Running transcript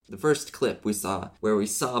The first clip we saw, where we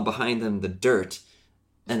saw behind them the dirt,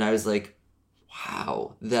 and I was like,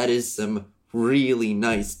 wow, that is some really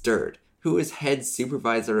nice dirt. Who is head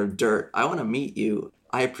supervisor of dirt? I want to meet you.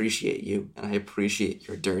 I appreciate you, and I appreciate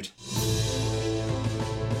your dirt.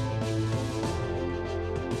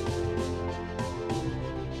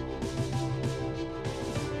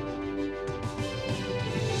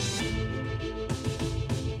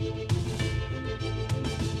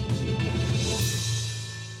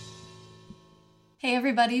 Hey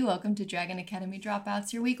everybody, welcome to Dragon Academy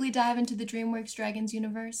Dropouts, your weekly dive into the DreamWorks Dragons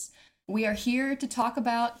universe. We are here to talk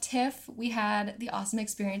about TIFF. We had the awesome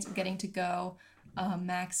experience of getting to go.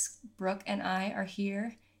 Max, Brooke, and I are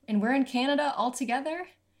here, and we're in Canada all together.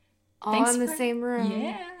 All in the same room.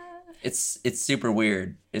 Yeah. It's super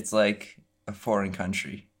weird. It's like a foreign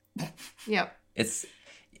country. Yep. It's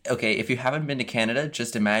okay, if you haven't been to Canada,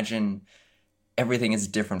 just imagine everything is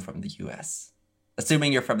different from the US.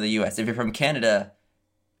 Assuming you're from the US. If you're from Canada,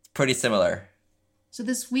 it's pretty similar. So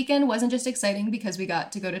this weekend wasn't just exciting because we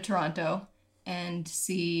got to go to Toronto and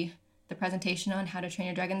see the presentation on How to Train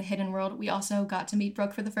Your Dragon: The Hidden World. We also got to meet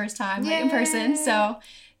Brooke for the first time in person. So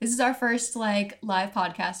this is our first live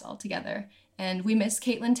podcast all together. And we miss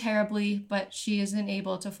Caitlin terribly, but she isn't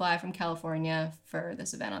able to fly from California for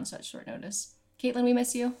this event on such short notice. Caitlin, we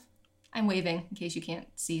miss you. I'm waving in case you can't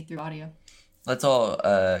see through audio. Let's all,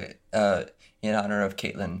 in honor of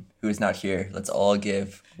Caitlin, who is not here, let's all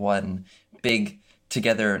give one big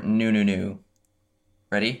together new.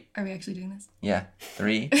 Ready? Are we actually doing this? Yeah.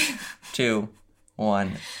 3, 2,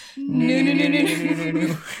 1.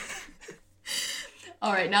 New.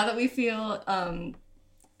 All right, now that we feel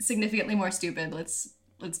significantly more stupid, let's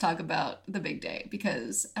talk about the big day,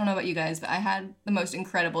 because I don't know about you guys, but I had the most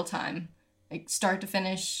incredible time. Like start to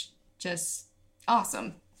finish, just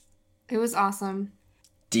awesome. It was awesome.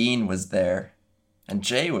 Dean was there, and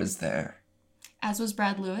Jay was there. As was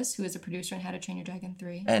Brad Lewis, who is a producer in How to Train Your Dragon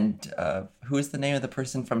 3. And who is the name of the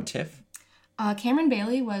person from TIFF? Cameron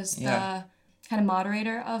Bailey was the kind of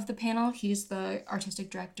moderator of the panel. He's the artistic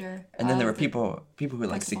director. And then there were people who were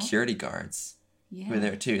like security guards who were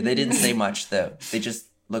there too. Mm-hmm. They didn't say much though. They just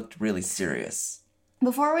looked really serious.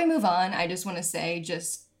 Before we move on, I just want to say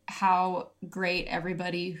just how great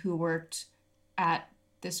everybody who worked at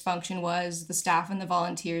this function was, the staff and the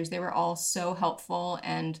volunteers. They were all so helpful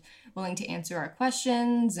and willing to answer our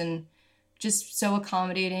questions and just so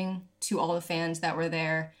accommodating to all the fans that were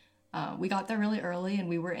there. We got there really early and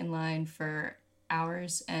we were in line for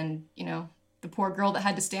hours, and the poor girl that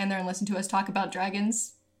had to stand there and listen to us talk about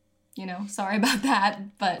dragons, sorry about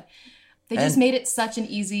that, but they just made it such an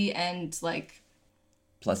easy and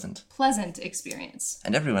pleasant experience.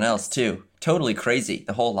 And everyone else too. Totally crazy.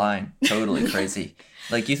 The whole line. Totally crazy.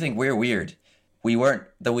 Like, you think we're weird. We weren't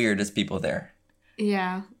the weirdest people there.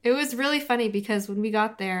 Yeah. It was really funny because when we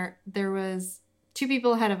got there was 2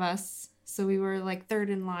 people ahead of us. So we were like third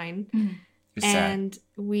in line. Mm-hmm. And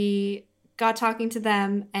we got talking to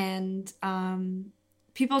them, and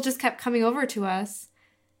people just kept coming over to us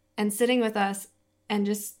and sitting with us and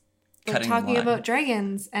just talking about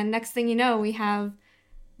dragons. And next thing you know, we have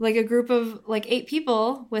like a group of like 8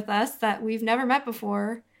 people with us that we've never met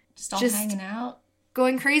before. Just all hanging out.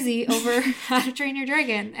 Going crazy over How to Train Your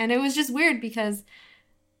Dragon. And it was just weird because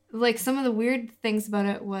like some of the weird things about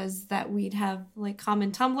it was that we'd have like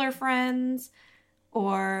common Tumblr friends,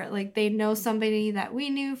 or like they'd know somebody that we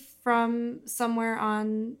knew from somewhere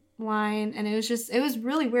online. And it was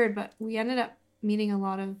really weird, but we ended up meeting a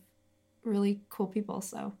lot of really cool people.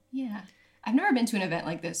 So yeah, I've never been to an event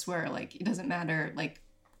like this where like it doesn't matter like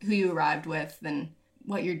who you arrived with and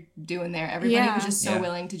what you're doing there. Everybody was just so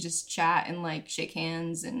willing to just chat and like shake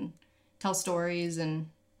hands and tell stories and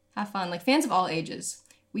have fun. Like fans of all ages.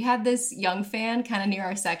 We had this young fan kind of near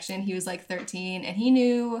our section. He was like 13 and he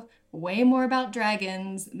knew way more about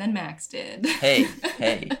dragons than Max did. Hey.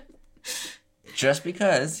 Just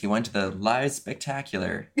because he went to the Live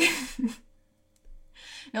Spectacular.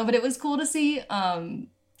 No, but it was cool to see,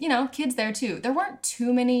 kids there too. There weren't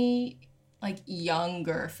too many like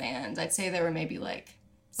younger fans. I'd say there were maybe like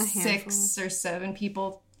 6 or 7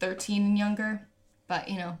 people, 13 and younger. But,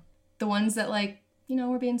 the ones that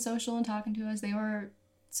were being social and talking to us, they were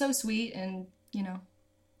so sweet and,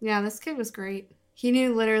 Yeah, this kid was great. He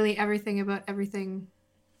knew literally everything about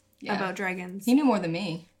dragons. He knew more than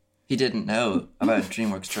me. He didn't know about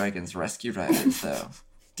DreamWorks Dragons Rescue Riders, though.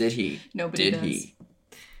 Did he? Nobody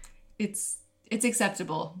does. It's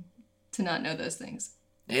acceptable to not know those things.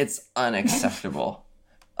 It's unacceptable.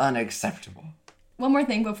 Unacceptable. One more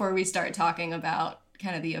thing before we start talking about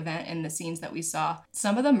kind of the event and the scenes that we saw.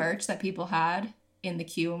 Some of the merch that people had in the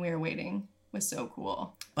queue when we were waiting was so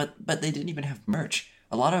cool. But they didn't even have merch.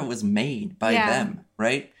 A lot of it was made by Yeah. them,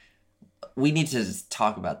 right? We need to just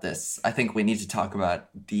talk about this. I think we need to talk about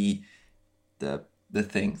the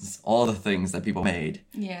things, all the things that people made.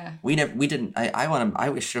 Yeah. We didn't.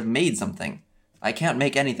 I should have made something. I can't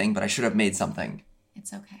make anything, but I should have made something.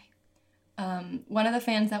 It's okay. One of the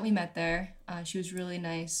fans that we met there, she was really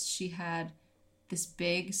nice. She had this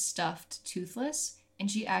big stuffed Toothless,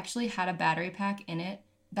 and she actually had a battery pack in it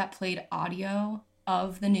that played audio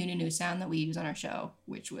of the new sound that we use on our show,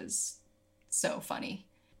 which was so funny.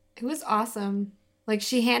 It was awesome. Like,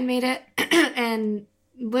 she handmade it and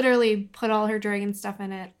literally put all her dragon stuff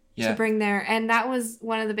in it to bring there. And that was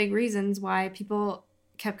one of the big reasons why people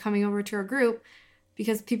kept coming over to our group,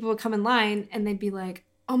 because people would come in line and they'd be like,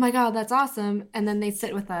 oh my God, that's awesome. And then they'd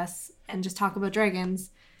sit with us and just talk about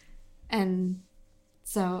dragons. And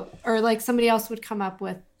so, or like somebody else would come up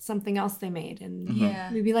with something else they made. And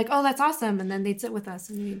Yeah. we'd be like, oh, that's awesome. And then they'd sit with us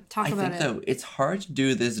and we'd talk about it. I think, though, it's hard to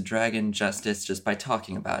do this dragon justice just by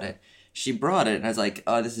talking about it. She brought it, and I was like,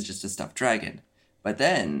 oh, this is just a stuffed dragon. But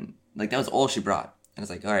then, like, that was all she brought. And I was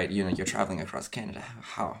like, all right, you know, you're traveling across Canada.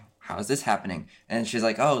 How is this happening? And she's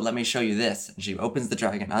like, oh, let me show you this. And she opens the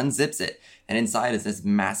dragon, unzips it, and inside is this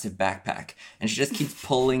massive backpack. And she just keeps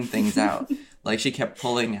pulling things out. Like, she kept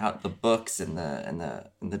pulling out the books and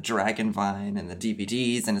the dragon vine and the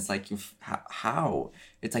DVDs, and it's like, how?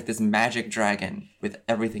 It's like this magic dragon with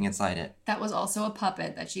everything inside it. That was also a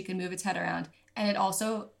puppet that she could move its head around, and it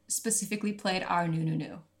also specifically played our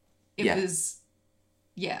new. It was,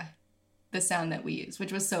 the sound that we use,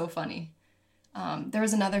 which was so funny. There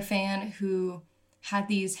was another fan who had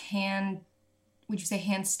these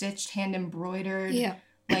hand-stitched, hand-embroidered,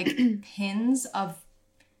 like, pins of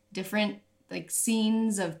different, like,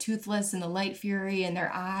 scenes of Toothless and the Light Fury and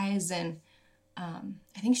their eyes, and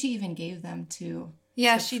I think she even gave them to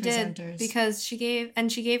the she presenters. did, because she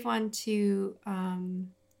gave one to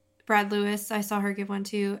Brad Lewis. I saw her give one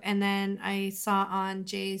too, and then I saw on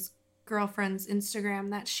Jay's girlfriend's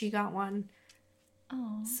Instagram that she got one.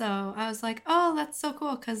 Oh. So I was like, oh, that's so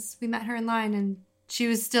cool, because we met her in line and she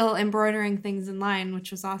was still embroidering things in line,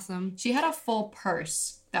 which was awesome. She had a full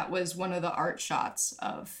purse that was one of the art shots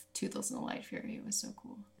of Toothless and the Light Fury. It was so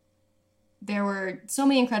cool. There were so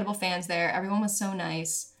many incredible fans there. Everyone was so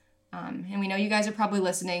nice. And we know you guys are probably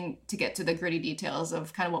listening to get to the gritty details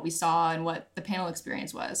of kind of what we saw and what the panel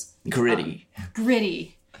experience was. Gritty.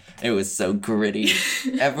 Gritty. It was so gritty.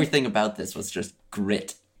 Everything about this was just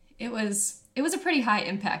grit. It was a pretty high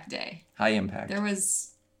impact day. High impact. There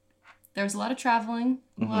was a lot of traveling,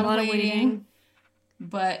 a A lot of waiting.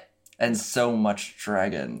 but And so much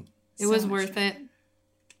dragon. It was worth it.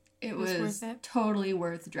 It was was worth it. totally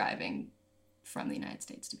worth driving from the United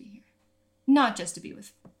States to be here. Not just to be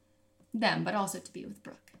with them, but also to be with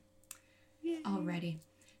Brooke. Alrighty.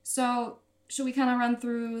 So, should we kind of run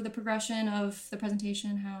through the progression of the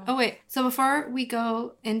presentation? How? Oh, wait. So before we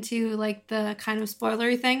go into, like, the kind of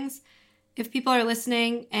spoilery things, if people are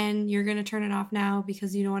listening and you're going to turn it off now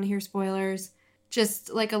because you don't want to hear spoilers, just,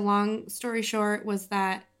 like, a long story short was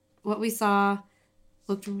that what we saw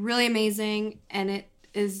looked really amazing, and it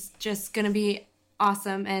is just going to be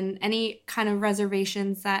awesome. And any kind of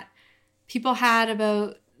reservations that people had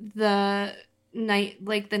about the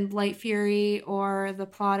Light Fury or the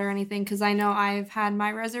plot or anything, because I know I've had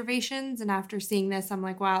my reservations, and after seeing this, I'm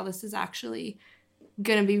like, wow, this is actually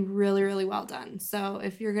gonna be really, really well done. So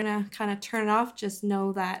if you're gonna kind of turn it off, just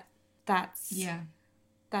know that that's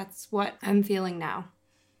what I'm feeling now.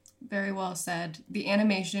 Very well said. The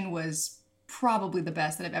animation was probably the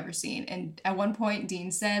best that I've ever seen. And at one point,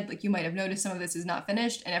 Dean said, like, you might have noticed some of this is not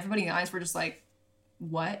finished, and everybody in the audience were just like,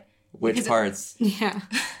 what? Which Because parts? Yeah.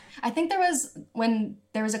 I think there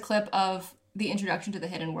was a clip of the introduction to the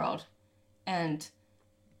Hidden World, and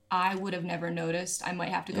I would have never noticed. I might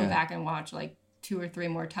have to go back and watch like 2 or 3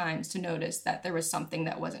 more times to notice that there was something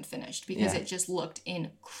that wasn't finished, because it just looked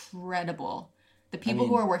incredible. The people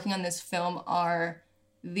who are working on this film are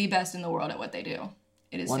the best in the world at what they do.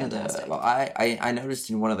 It is fantastic. I noticed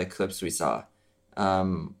in one of the clips we saw,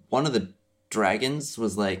 one of the dragons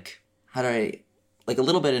was like, like a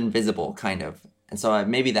little bit invisible, kind of. And so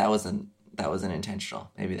maybe that wasn't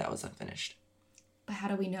intentional. Maybe that was unfinished. But how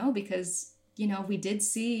do we know? Because, we did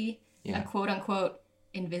see a quote unquote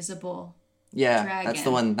invisible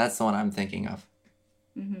dragon. That's the one I'm thinking of.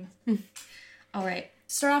 Mm-hmm. All right.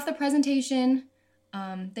 To start off the presentation,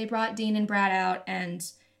 they brought Dean and Brad out, and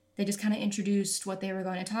they just kind of introduced what they were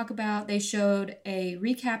going to talk about. They showed a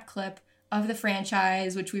recap clip of the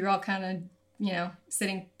franchise, which we were all kind of,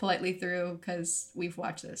 sitting politely through because we've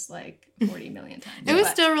watched this like 40 million times. It was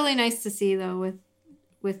still really nice to see, though,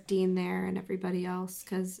 with Dean there and everybody else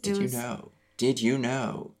because it was. Did you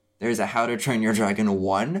know? There's a How to Train Your Dragon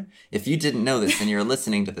 1. If you didn't know this and you're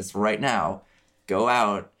listening to this right now, go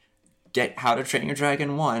out, get How to Train Your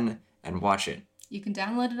Dragon 1, and watch it. You can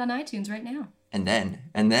download it on iTunes right now. And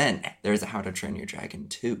then there's a How to Train Your Dragon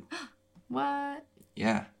 2. What?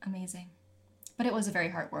 Yeah. Amazing. But it was a very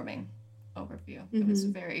heartwarming overview. Mm-hmm. It was a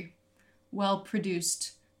very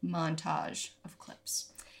well-produced montage of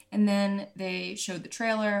clips. And then they showed the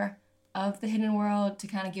trailer of The Hidden World to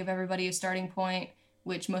kind of give everybody a starting point,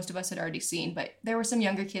 which most of us had already seen. But there were some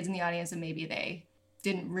younger kids in the audience and maybe they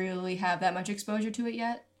didn't really have that much exposure to it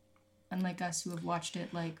yet. Unlike us who have watched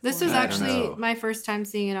it like... This was I don't actually know. my first time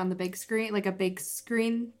seeing it on the big screen, like a big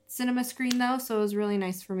screen, cinema screen though. So it was really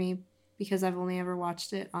nice for me because I've only ever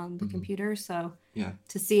watched it on the computer. So Yeah.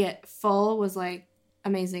 to see it full was like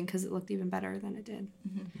amazing because it looked even better than it did.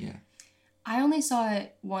 Yeah. I only saw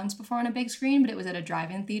it once before on a big screen, but it was at a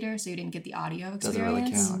drive-in theater, so you didn't get the audio experience. Doesn't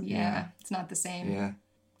really count, yeah. It's not the same. Yeah.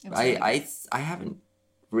 It was really good. I haven't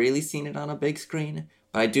really seen it on a big screen,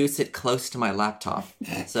 but I do sit close to my laptop.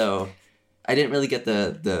 So I didn't really get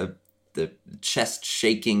the chest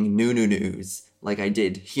shaking news like I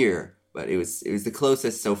did here, but it was the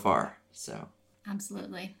closest so far. So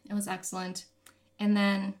Absolutely. It was excellent. And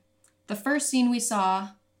then the first scene we saw,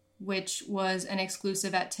 which was an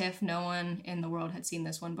exclusive at TIFF, no one in the world had seen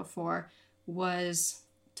this one before, was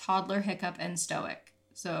Toddler, Hiccup, and Stoic.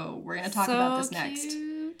 So we're going to talk about this next.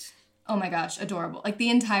 Cute. Oh my gosh, adorable. Like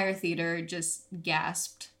the entire theater just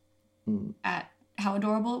gasped at how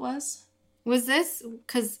adorable it was. Was this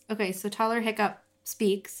because okay? So Tyler Hiccup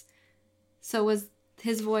speaks. So was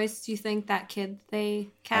his voice? Do you think that kid they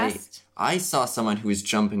cast? I saw someone who was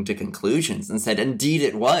jumping to conclusions and said, indeed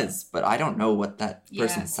it was, but I don't know what that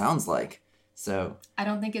person Yeah. sounds like. So I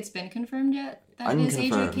don't think it's been confirmed yet that it is AJ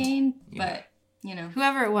Unconfirmed. Kane, Yeah. but you know,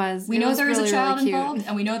 Whoever it was, we it know was there is really, a child really cute. involved,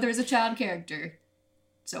 and we know there is a child character.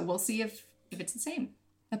 So we'll see if it's the same.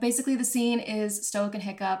 But basically, the scene is Stoic and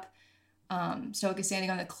Hiccup. Stoic is standing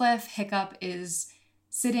on the cliff. Hiccup is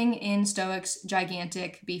sitting in Stoic's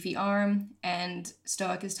gigantic, beefy arm, and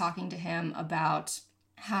Stoic is talking to him about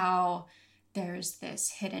how there's this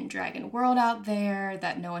hidden dragon world out there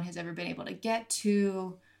that no one has ever been able to get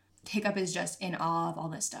to. Hiccup is just in awe of all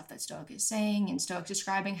this stuff that Stoic is saying, and Stoic's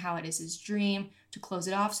describing how it is his dream to close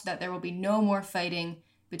it off so that there will be no more fighting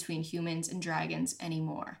between humans and dragons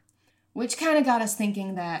anymore. Which kind of got us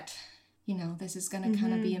thinking that, you know, this is going to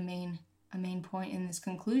kind of be a main point in this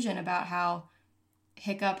conclusion about how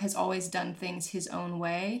Hiccup has always done things his own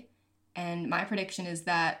way, and my prediction is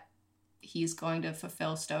that he's going to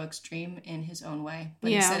fulfill Stoic's dream in his own way.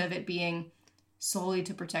 But Yeah. instead of it being solely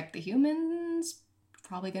to protect the humans,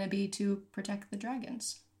 probably going to be to protect the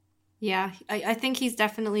dragons. Yeah, I think he's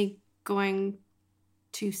definitely going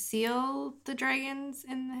to seal the dragons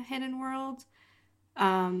in the hidden world.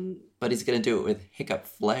 but he's going to do it with Hiccup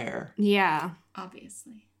flair. Yeah.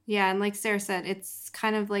 Obviously. Yeah, and like Sarah said, it's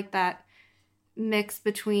kind of like that mix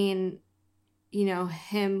between, you know,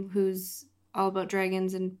 him who's all about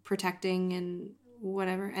dragons and protecting and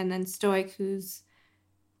whatever, and then Stoic who's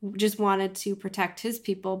just wanted to protect his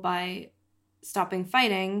people by stopping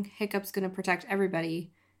fighting. Hiccup's going to protect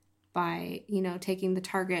everybody by, you know, taking the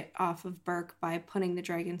target off of Burke by putting the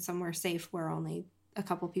dragon somewhere safe where only a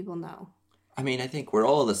couple people know. I mean, I think we're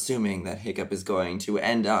all assuming that Hiccup is going to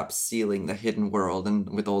end up sealing the hidden world and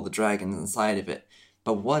with all the dragons inside of it.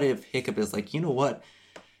 But what if Hiccup is like, you know what?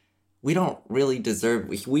 We don't really deserve...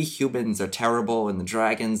 We humans are terrible, and the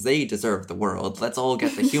dragons, they deserve the world. Let's all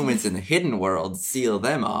get the humans in the hidden world, seal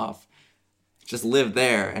them off. Just live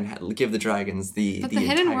there and give the dragons the But the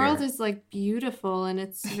hidden entire... world is like beautiful and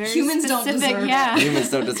it's very Humans don't specific. deserve it. Yeah. Humans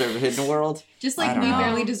don't deserve a hidden world? Just I like don't we know.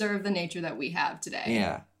 barely deserve the nature that we have today.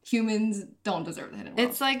 Yeah. Humans don't deserve the hidden world.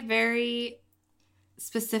 It's like very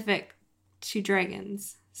specific to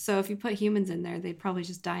dragons. So if you put humans in there, they'd probably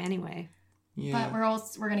just die anyway. Yeah. But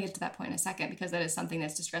we're going to get to that point in a second because that is something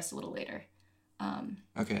that's discussed a little later.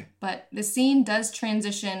 Okay. But the scene does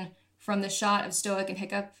transition from the shot of Stoic and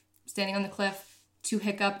Hiccup standing on the cliff to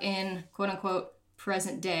Hiccup in quote-unquote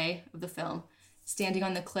present day of the film, standing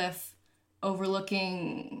on the cliff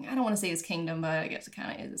overlooking, I don't want to say his kingdom, but I guess it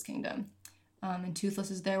kind of is his kingdom. And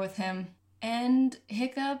Toothless is there with him. And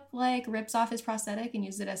Hiccup, like, rips off his prosthetic and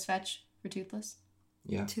uses it as fetch for Toothless.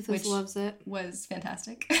 Yeah. Toothless Which- loves it. Was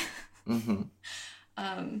fantastic. Mm-hmm.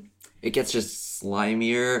 It gets just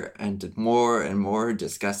slimier and more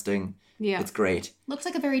disgusting. Yeah. It's great. Looks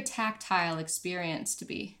like a very tactile experience to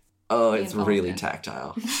be. Oh, Be it's involved really in.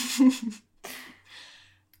 tactile.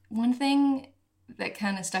 One thing that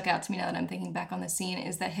kind of stuck out to me now that I'm thinking back on the scene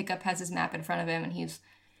is that Hiccup has his map in front of him and he's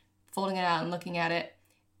folding it out and looking at it.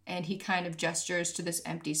 And he kind of gestures to this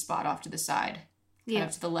empty spot off to the side, kind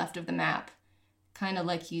of to the left of the map. Kind of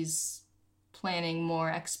like he's planning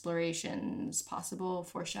more explorations, possible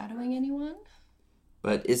foreshadowing, anyone?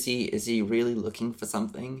 But is he really looking for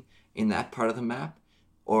something in that part of the map?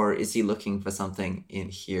 Or is he looking for something in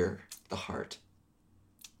here, the heart?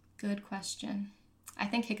 Good question. I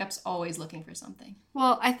think Hiccup's always looking for something.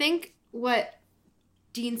 Well, I think what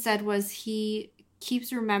Dean said was he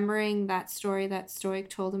keeps remembering that story that Stoic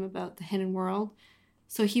told him about the hidden world.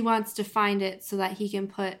 So he wants to find it so that he can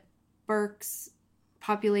put Burke's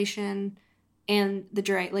population and the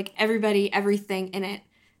Drake, like everybody, everything in it.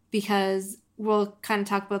 Because we'll kind of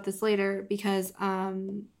talk about this later, because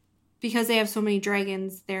they have so many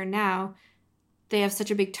dragons there now, they have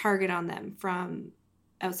such a big target on them from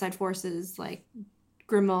outside forces like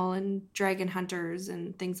Grimmel and dragon hunters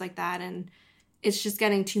and things like that. And it's just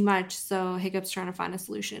getting too much. So Hiccup's trying to find a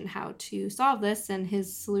solution how to solve this. And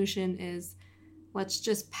his solution is, let's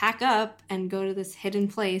just pack up and go to this hidden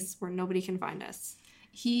place where nobody can find us.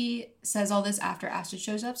 He says all this after Astrid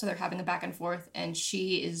shows up, so they're having a back and forth, and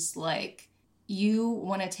she is like, you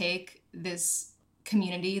want to take this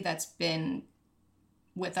community that's been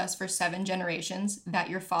with us for 7 generations that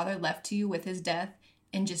your father left to you with his death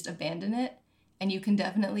and just abandon it? And you can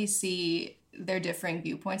definitely see their differing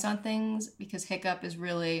viewpoints on things, because Hiccup is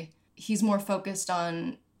really, he's more focused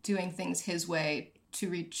on doing things his way to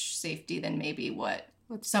reach safety than maybe what's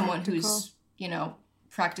someone practical. Who's,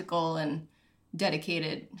 practical and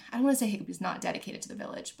dedicated. I don't want to say Hiccup is not dedicated to the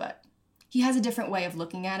village, but he has a different way of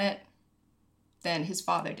looking at it than his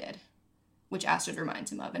father did, which Astrid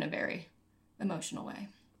reminds him of in a very emotional way.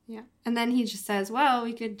 Yeah. And then he just says, well,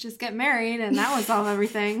 we could just get married and that would solve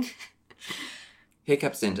everything.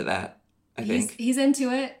 Hiccup's into that, I think. He's into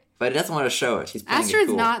it. But he doesn't want to show it. He's playing Astrid's it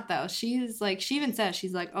cool. not, though. She's like, she even says,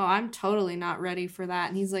 she's like, oh, I'm totally not ready for that.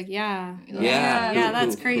 And he's like, yeah,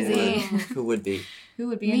 that's crazy. Who would be? Who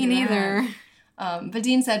would be? Me neither. But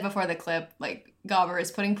Dean said before the clip, like, Gobber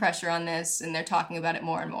is putting pressure on this, and they're talking about it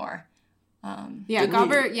more and more.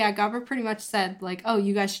 Gobber pretty much said, like, oh,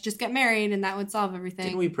 you guys should just get married, and that would solve everything.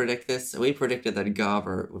 Didn't we predict this? We predicted that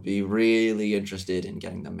Gobber would be really interested in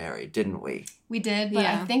getting them married, didn't we? We did, but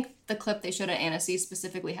I think the clip they showed at Annecy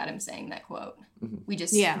specifically had him saying that quote. Mm-hmm. We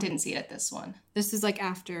just didn't see it at this one. This is, like,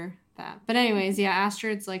 after that. But anyways,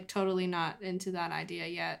 Astrid's, like, totally not into that idea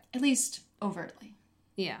yet. At least overtly.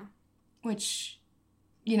 Yeah. Which,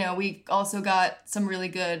 we also got some really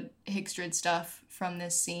good Hickstrid stuff from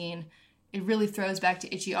this scene. It really throws back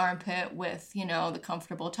to Itchy Armpit with, the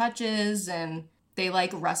comfortable touches, and they,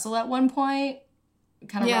 like, wrestle at one point.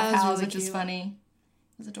 Kind of roughhouse, really which is funny.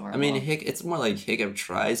 It was adorable. I mean, it's more like Hiccup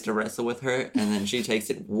tries to wrestle with her, and then she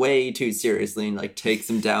takes it way too seriously and, like, takes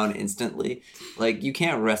him down instantly. Like, you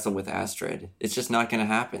can't wrestle with Astrid. It's just not going to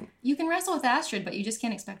happen. You can wrestle with Astrid, but you just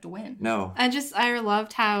can't expect to win. No. I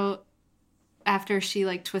loved how after she,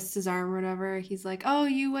 like, twists his arm or whatever, he's like, oh,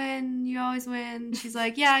 you win. You always win. She's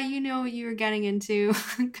like, yeah, you know what you were getting into,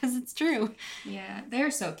 because it's true. Yeah,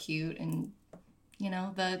 they're so cute, and,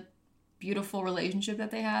 the beautiful relationship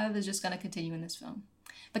that they have is just going to continue in this film.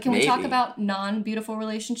 But can we talk about non-beautiful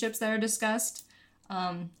relationships that are discussed?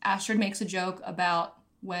 Astrid makes a joke about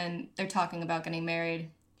when they're talking about getting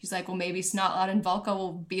married. She's like, well, maybe Snotlout and Volka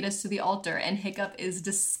will beat us to the altar, and Hiccup is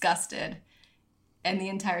disgusted. And the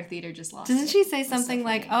entire theater just lost Didn't she say something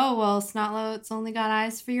like, oh, well, Snotlout's only got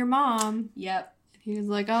eyes for your mom? Yep. And he was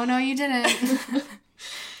like, oh, no, you didn't.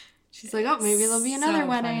 She's like, oh, maybe there'll be another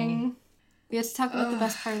wedding. Funny. We have to talk about the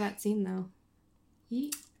best part of that scene, though.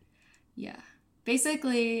 Yeah.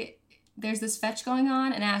 Basically, there's this fetch going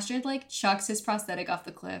on, and Astrid, like, chucks his prosthetic off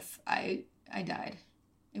the cliff. I died.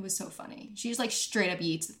 It was so funny. She just, like, straight up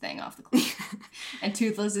yeets the thing off the cliff. And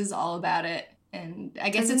Toothless is all about it. And I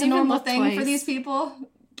guess it's a normal thing for these people.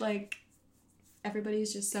 Like,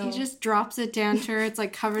 everybody's just so... He just drops it down to her. It's,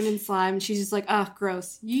 like, covered in slime. And she's just like, oh,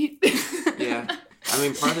 gross. Yeet. Yeah. I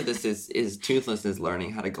mean, part of this is Toothless is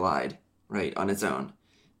learning how to glide, right, on its own.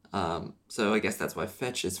 So I guess that's why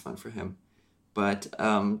fetch is fun for him. But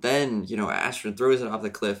then, Astrid throws it off the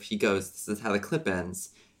cliff. He goes, this is how the clip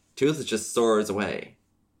ends. Toothless just soars away.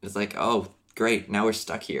 It's like, oh, great. Now we're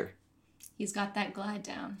stuck here. He's got that glide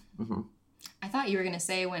down. Mm-hmm. I thought you were going to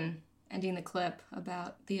say when ending the clip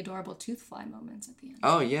about the adorable Toothfly moments at the end.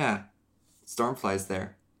 Oh, yeah. Stormfly's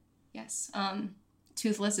there. Yes.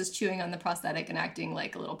 Toothless is chewing on the prosthetic and acting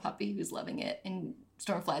like a little puppy who's loving it. And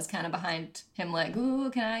Stormfly's kind of behind him like, ooh,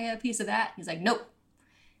 can I get a piece of that? He's like, nope.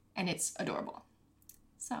 And it's adorable.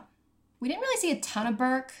 So, we didn't really see a ton of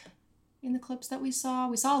Burke in the clips that we saw.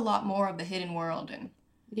 We saw a lot more of the hidden world and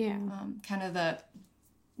Yeah. kind of the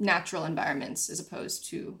natural environments as opposed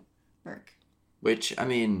to Burke. Which, I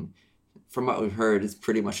mean, from what we've heard, is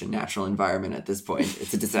pretty much a natural environment at this point.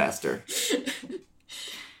 It's a disaster.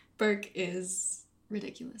 Burke is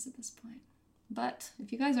ridiculous at this point. But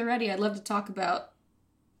if you guys are ready, I'd love to talk about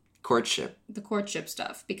Courtship. the courtship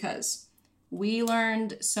stuff because we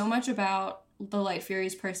learned so much about the Light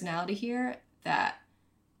Fury's personality here that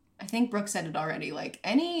I think Brooke said it already. Like,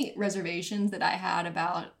 any reservations that I had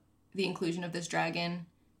about the inclusion of this dragon,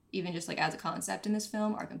 even just like as a concept in this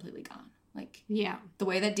film, are completely gone. Like, Yeah. the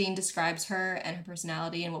way that Dean describes her and her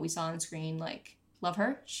personality and what we saw on screen, like, love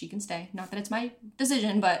her. She can stay. Not that it's my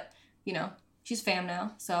decision, but, you know, she's fam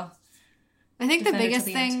now, so. I think the Defend her biggest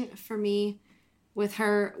till the end. thing for me with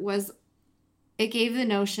her was it gave the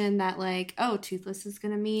notion that, like, oh, Toothless is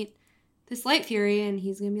going to meet this Light Fury and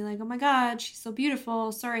he's going to be like, oh my god, she's so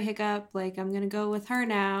beautiful. Sorry, Hiccup. Like, I'm going to go with her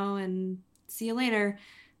now and see you later.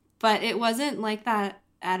 But it wasn't like that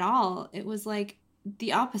at all. It was like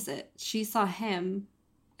the opposite. She saw him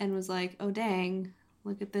and was like, oh, dang,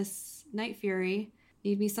 look at this Night Fury.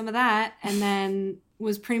 Need me some of that. And then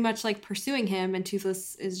was pretty much like pursuing him, and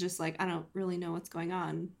Toothless is just like, I don't really know what's going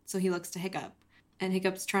on. So he looks to Hiccup, and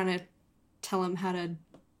Hiccup's trying to tell him how to,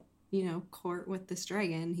 you know, court with this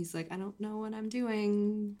dragon. He's like, I don't know what I'm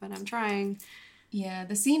doing, but I'm trying. Yeah,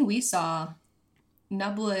 the scene we saw,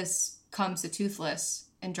 Nublis comes to Toothless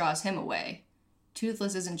and draws him away.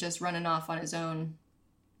 Toothless isn't just running off on his own,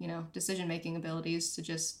 you know, decision-making abilities to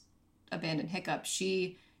just abandon Hiccup.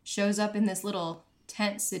 She shows up in this little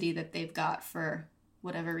tent city that they've got for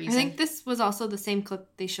whatever I reason. think this was also the same clip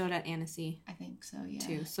they showed at Annecy I think so, yeah.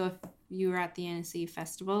 too. So if you were at the Annecy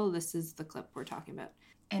festival, this is the clip we're talking about.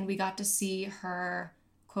 And we got to see her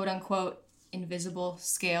quote-unquote invisible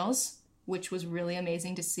scales, which was really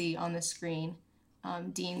amazing to see on the screen.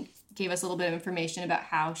 Dean gave us a little bit of information about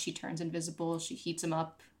how she turns invisible. She heats them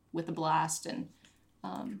up with a blast, and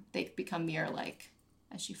they become mirror-like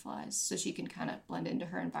as she flies, so she can kind of blend into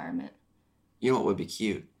her environment. You know what would be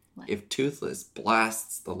cute? What? If Toothless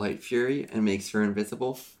blasts the Light Fury and makes her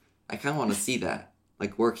invisible. I kind of want to see that.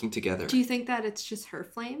 Like, working together. Do you think that it's just her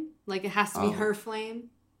flame? Like, it has to be Oh. her flame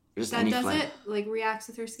Just that any does flame. it? Like, reacts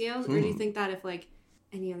with her scales? Or do you think that if, like,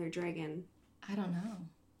 any other dragon I don't know.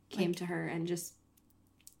 came to her and just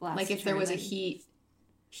blasted Like if there her, was a then-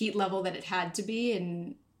 heat level that it had to be,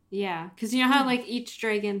 and Yeah, because you know how, like, each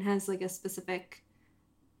dragon has, like, a specific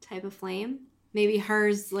type of flame? Maybe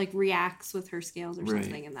hers, like, reacts with her scales or Right.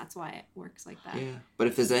 something, and that's why it works like that. Yeah. But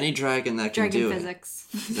if there's any dragon that can Dragon do physics.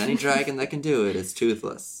 it. If there's any dragon that can do it, it's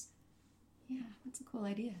Toothless. yeah, that's a cool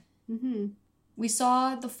idea. Mm-hmm. We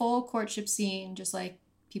saw the full courtship scene, just like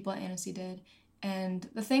people at Annecy did. And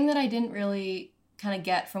the thing that I didn't really kind of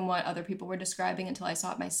get from what other people were describing until I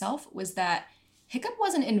saw it myself was that Hiccup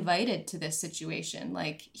wasn't invited to this situation.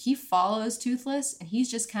 Like, he follows Toothless, and he's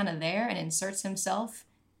just kind of there and inserts himself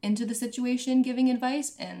into the situation, giving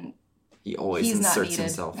advice. And He always He's not inserts needed.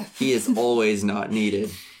 himself. He is always not needed.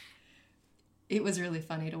 it was really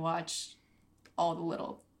funny to watch all the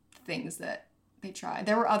little things that they tried.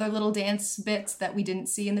 There were other little dance bits that we didn't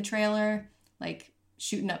see in the trailer, like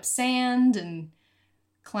shooting up sand and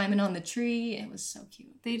climbing on the tree. It was so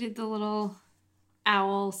cute. They did the little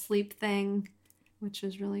owl sleep thing, which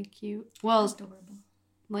was really cute. Well, Adorable.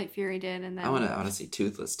 Light Fury did, and then I want to see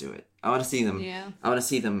Toothless do it. I want to see them. Yeah. I want to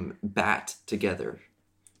see them bat together.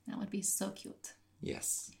 That would be so cute.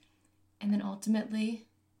 Yes. And then ultimately,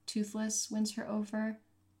 Toothless wins her over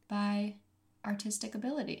by artistic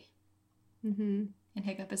ability. Mm-hmm. And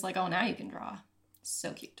Hiccup is like, oh, now you can draw.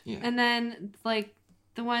 So cute. Yeah. And then, like,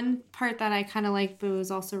 the one part that I kind of liked, but was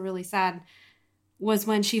also really sad, was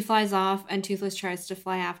when she flies off and Toothless tries to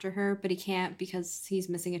fly after her, but he can't because he's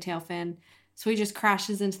missing a tail fin. So he just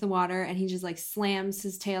crashes into the water and he just, like, slams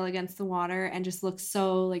his tail against the water and just looks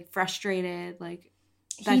so, like, frustrated, like,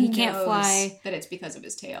 that he can't knows fly. That it's because of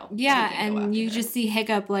his tail. that Yeah, he can't go and after you her. just see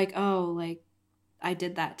Hiccup, like, oh, like, I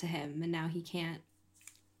did that to him and now he can't.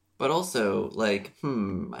 But also, like,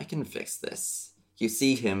 I can fix this. You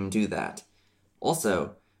see him do that.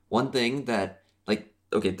 Also, one thing that, like,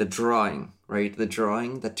 okay, the drawing, right? The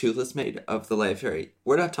drawing that Toothless made of the Light Fury.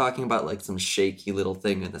 We're not talking about, like, some shaky little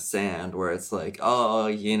thing in the sand where it's like, oh,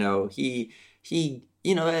 you know, he,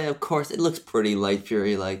 you know, of course, it looks pretty Light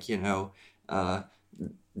Fury, like, you know,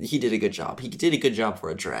 he did a good job. He did a good job for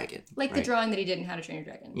a dragon. Like the right? drawing that he did in How to Train Your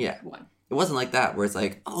Dragon. Yeah. 1. It wasn't like that where it's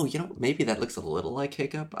like, oh, you know, maybe that looks a little like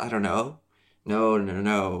Hiccup. I don't know.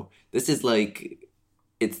 No. This is like,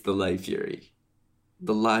 it's the Light Fury.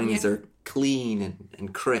 The lines Yeah. are clean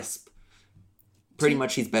and crisp. pretty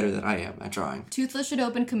much he's better than I am at drawing. Toothless should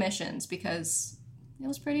open commissions because it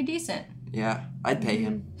was pretty decent. Yeah, I'd pay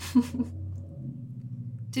him.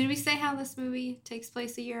 Did we say how this movie takes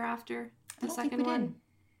place a year after the I don't think second we one? did.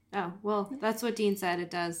 Oh, well, that's what Dean said it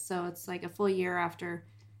does. So it's like a full year after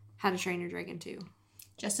How to Train Your Dragon 2.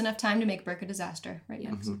 Just enough time to make Burke a disaster right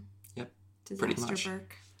next. Yep, Disaster pretty much.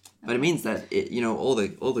 Burke. But it means that all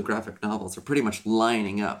the graphic novels are pretty much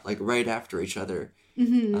lining up like right after each other,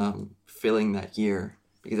 filling that year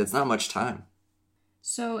because it's not much time.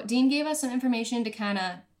 So Dean gave us some information to kind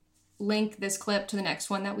of link this clip to the next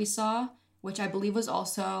one that we saw, which I believe was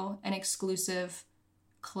also an exclusive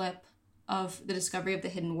clip of the discovery of the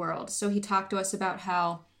hidden world. So he talked to us about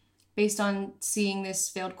how, based on seeing this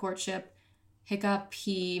failed courtship, Hiccup,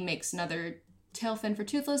 he makes another tail fin for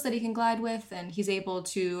Toothless that he can glide with, and he's able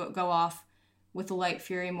to go off with the Light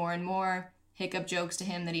Fury more and more. Hiccup jokes to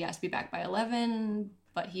him that he has to be back by 11,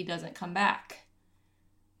 but he doesn't come back.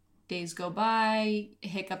 Days go by,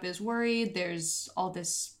 Hiccup is worried, there's all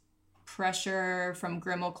this pressure from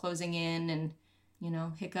Grimmel closing in, and,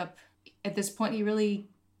 Hiccup, at this point, he really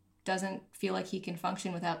doesn't feel like he can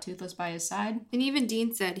function without Toothless by his side. And even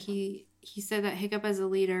Dean said he said that Hiccup as a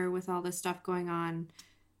leader with all this stuff going on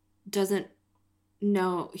doesn't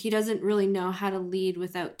really know how to lead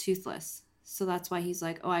without Toothless. So that's why he's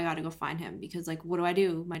like, oh, I gotta go find him because like, what do I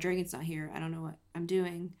do? My dragon's not here. I don't know what I'm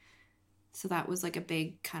doing. So that was like a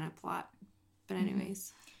big kind of plot. But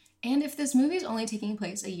anyways. And if this movie is only taking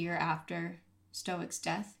place a year after Stoic's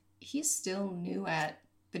death, he's still new at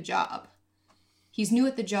the job. He's new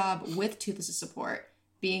at the job with Toothless' support.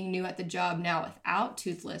 Being new at the job now without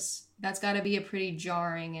Toothless, that's got to be a pretty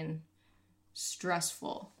jarring and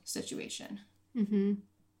stressful situation. Mm-hmm.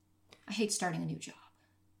 I hate starting a new job.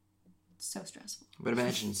 It's so stressful. But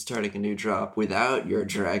imagine starting a new job without your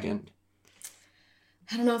dragon.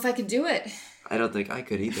 I don't know if I could do it. I don't think I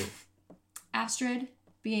could either. Astrid,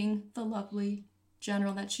 being the lovely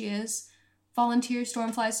general that she is, volunteers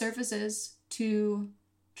Stormfly surfaces to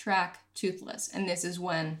track Toothless. And this is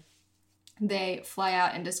when they fly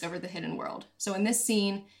out and discover the hidden world. So in this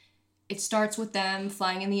scene, it starts with them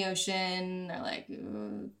flying in the ocean. They're like,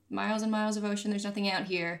 miles and miles of ocean, there's nothing out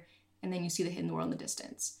here. And then you see the hidden world in the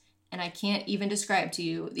distance. And I can't even describe to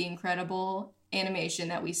you the incredible animation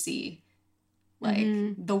that we see. Like,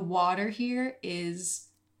 the water here is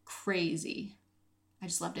crazy. I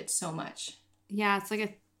just loved it so much. Yeah, it's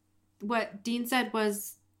like what Dean said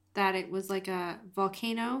was that it was like a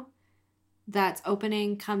volcano that's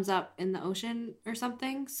opening, comes up in the ocean or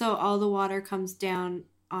something. So all the water comes down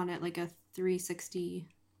on it like a 360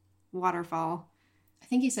 waterfall. I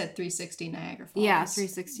think he said 360 Niagara Falls. Yeah,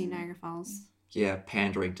 360 Niagara Falls. Yeah,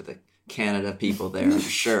 pandering to the Canada people there, I'm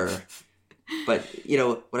sure. But,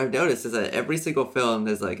 what I've noticed is that every single film,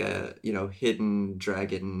 there's like a, hidden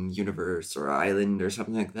dragon universe or island or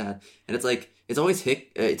something like that. And it's like, it's always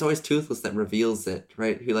Toothless that reveals it,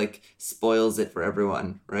 right? Who like spoils it for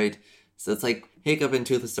everyone, right? So it's like Hiccup and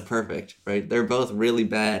Toothless are perfect, right? They're both really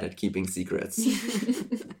bad at keeping secrets.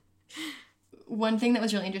 One thing that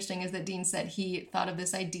was really interesting is that Dean said he thought of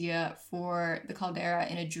this idea for the caldera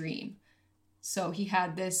in a dream. So he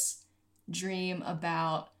had this dream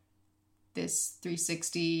about this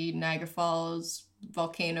 360 Niagara Falls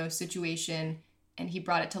volcano situation, and he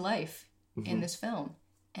brought it to life in this film.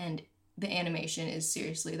 And the animation is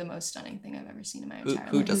seriously the most stunning thing I've ever seen in my entire life.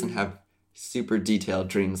 Who doesn't have super detailed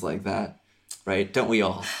dreams like that, right? Don't we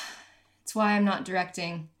all? It's why I'm not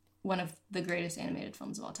directing one of the greatest animated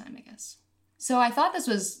films of all time, I guess. So I thought this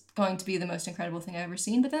was going to be the most incredible thing I've ever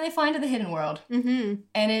seen, but then they fly into the hidden world. And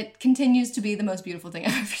it continues to be the most beautiful thing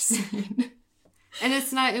I've ever seen. And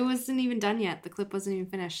it wasn't even done yet. The clip wasn't even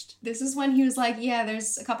finished. This is when he was like, yeah,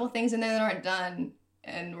 there's a couple things in there that aren't done.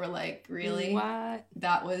 And we're like, really? What?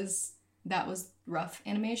 That was rough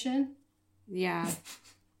animation? Yeah.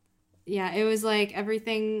 Yeah, it was like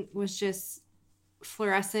everything was just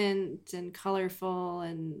fluorescent and colorful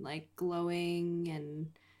and like glowing, and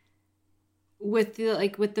with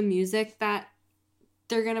the music that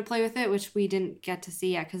they're gonna play with it, which we didn't get to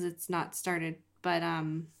see yet because it's not started, but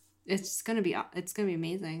it's gonna be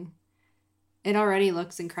amazing. It already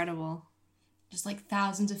looks incredible. Just like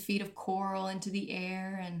thousands of feet of coral into the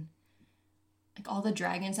air, and like all the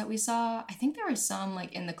dragons that we saw. I think there were some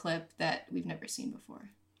like in the clip that we've never seen before.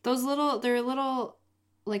 They're little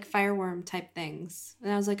like fireworm type things,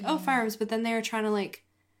 and I was like, oh, fireworms, but then they were trying to like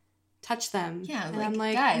touch them. Yeah, and like, I'm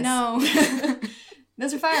like, guys, no.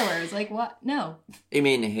 Those are fireworms. Like, what? No. You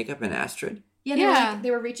mean Hiccup and Astrid? Yeah, they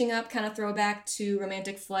were reaching up, kind of throwback to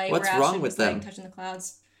Romantic Flight. What's where wrong Astrid with was, them? Like, touching the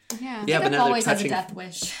clouds. Yeah. Yeah, but Hiccup now they're always has a touching. death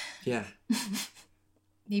wish. Yeah.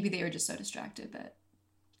 Maybe they were just so distracted that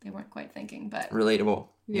they weren't quite thinking, but... Relatable.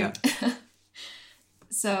 Yeah.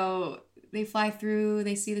 So they fly through,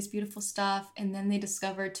 they see this beautiful stuff, and then they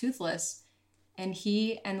discover Toothless. And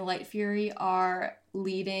he and the Light Fury are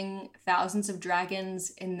leading thousands of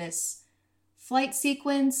dragons in this flight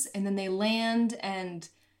sequence, and then they land, and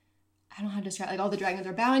I don't know how to describe, like, all the dragons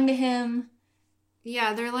are bowing to him.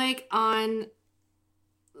 Yeah, they're like on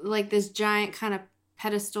like this giant kind of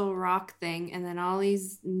pedestal rock thing, and then all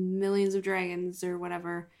these millions of dragons or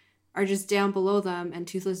whatever are just down below them, and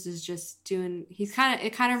Toothless is just doing, it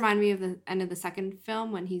kind of reminded me of the end of the second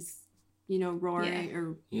film when he's, you know, roaring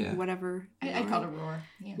or whatever. I called it roar.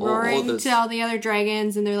 Yeah. Roaring to all the other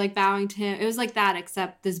dragons, and they're like bowing to him. It was like that,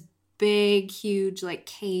 except this big, huge, like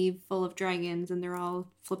cave full of dragons, and they're all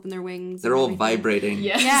flipping their wings. They're all vibrating.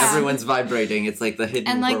 Yeah. Everyone's vibrating. It's like the hidden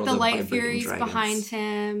and like world the of Light vibrating Furies dragons. behind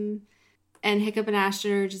him, and Hiccup and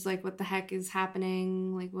Astrid are just like, what the heck is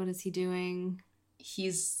happening? Like, what is he doing?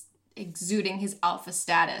 He's exuding his alpha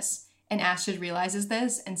status, and Astrid realizes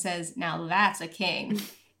this and says, "Now that's a king."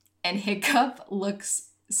 And Hiccup looks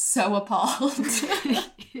so appalled.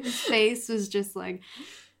 His face was just like,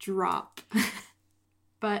 drop.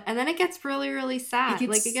 And then it gets really, really sad.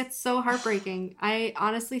 It gets so heartbreaking. I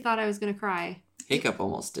honestly thought I was going to cry. Hiccup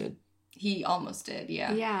almost did. He almost did,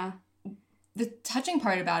 yeah. Yeah. The touching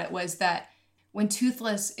part about it was that when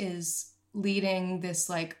Toothless is leading this,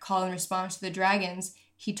 like, call and response to the dragons,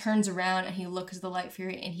 he turns around and he looks at the Light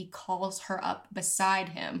Fury and he calls her up beside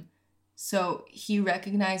him. So he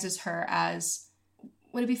recognizes her as,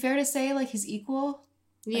 would it be fair to say, like, his equal?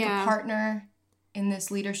 Like a partner in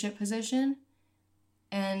this leadership position?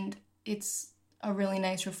 And it's a really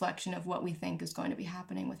nice reflection of what we think is going to be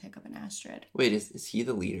happening with Hiccup and Astrid. Wait, is he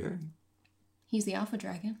the leader? He's the alpha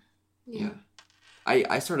dragon. Yeah.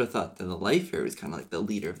 I sort of thought that the Light Fury was kind of like the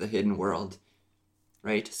leader of the hidden world,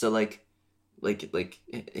 right? So like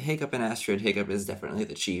Hiccup and Astrid, Hiccup is definitely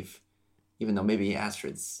the chief, even though maybe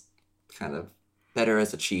Astrid's kind of better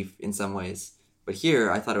as a chief in some ways. But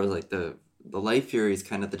here, I thought it was like the Light Fury is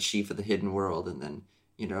kind of the chief of the hidden world, and then,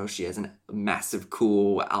 you know, she has a massive,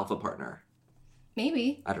 cool alpha partner.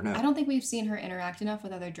 Maybe. I don't know. I don't think we've seen her interact enough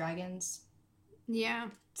with other dragons. Yeah.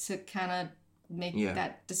 To kind of make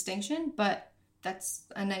that distinction, but that's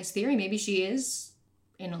a nice theory. Maybe she is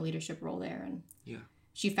in a leadership role there, and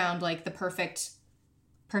she found, like, the perfect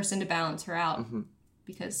person to balance her out,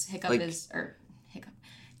 because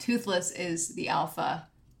Toothless is the alpha,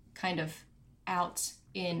 kind of out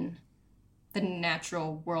in the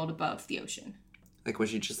natural world above the ocean. Like, was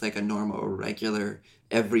she just like a normal, regular,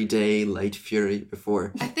 everyday Light Fury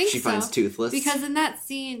before she finds Toothless? Because in that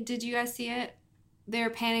scene, did you guys see it?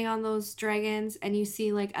 They're panning on those dragons, and you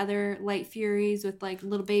see, like, other Light Furies with, like,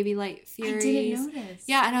 little baby Light Furies. I didn't notice.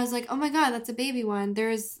 Yeah, and I was like, oh my god, that's a baby one.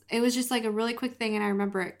 It was just, like, a really quick thing, and I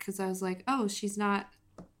remember it, because I was like, oh, she's not...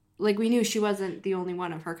 Like, we knew she wasn't the only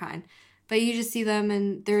one of her kind. But you just see them,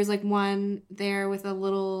 and there's, like, one there with a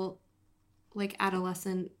little, like,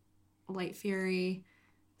 adolescent Light Fury.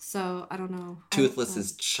 So, I don't know.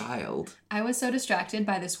 Toothless's child. I was so distracted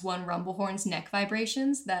by this one Rumblehorn's neck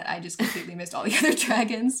vibrations that I just completely missed all the other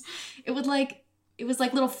dragons. It was like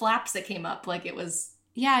little flaps that came up. Like, it was...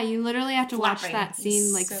 Yeah, you literally have to watch flapping. that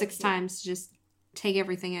scene, like, so 6 cute. times to just take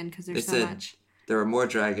everything in, because there's They so said much. There are more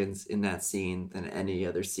dragons in that scene than any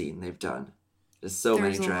other scene they've done. There's so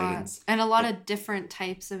many dragons. And a lot of different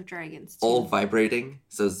types of dragons, too. All vibrating,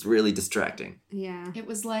 so it's really distracting. Yeah. It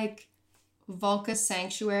was like Volca's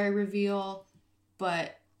Sanctuary reveal,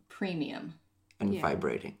 but premium. And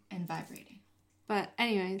vibrating. And vibrating. But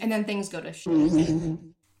anyways. And then things go to shit.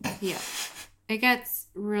 Yeah. It gets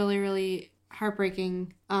really, really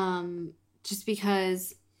heartbreaking. Just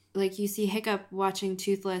because, like, you see Hiccup watching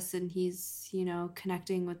Toothless, and he's, you know,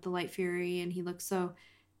 connecting with the Light Fury, and he looks so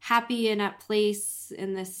happy and at place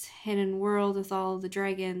in this hidden world with all the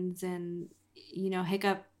dragons. And, you know,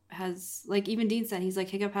 Hiccup has, like, even Dean said, he's like,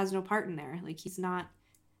 Hiccup has no part in there. Like, he's not...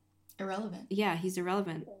 Irrelevant. Yeah, he's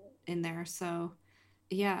irrelevant in there. So,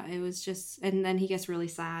 yeah, it was just... And then he gets really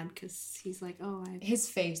sad, because he's like, oh, His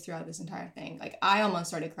face throughout this entire thing. Like, I almost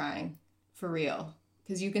started crying. For real.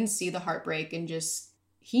 Because you can see the heartbreak, and just...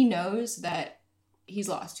 He knows that he's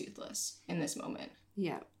lost Toothless in this moment.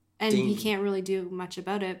 Yeah. And he can't really do much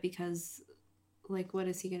about it, because, like, what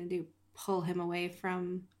is he going to do? Pull him away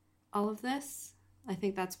from all of this? I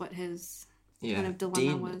think that's what his kind of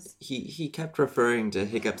dilemma was. He kept referring to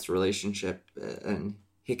Hiccup's relationship and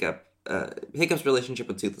Hiccup's relationship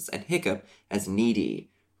with Toothless and Hiccup as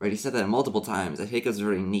needy, right? He said that multiple times, that Hiccup's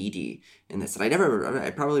very needy in this. And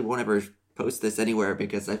I probably won't ever post this anywhere,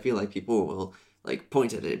 because I feel like people will like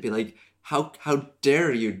point at it, be like, how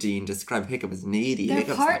dare you, Dean, describe Hiccup as needy? They're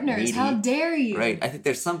Hiccup's not partners. needy. How dare you? Right. I think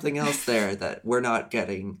there's something else there that we're not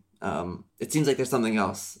getting. It seems like there's something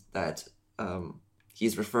else that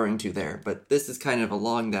he's referring to there, but this is kind of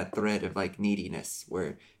along that thread of like neediness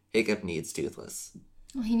where Hiccup needs Toothless.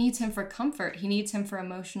 Well, he needs him for comfort. He needs him for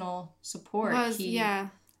emotional support. Yeah.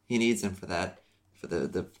 He needs him for that, for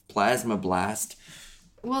the plasma blast.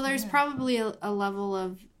 Well, there's probably a level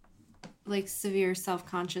of like severe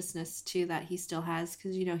self-consciousness too that he still has,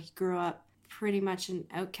 because he grew up pretty much an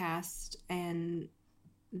outcast, and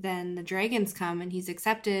then the dragons come and he's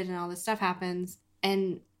accepted and all this stuff happens,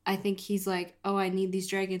 and I think he's like, oh, I need these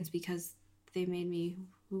dragons because they made me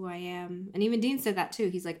who I am. And even Dean said that too.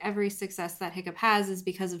 He's like, every success that Hiccup has is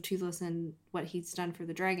because of Toothless and what he's done for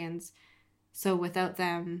the dragons. So without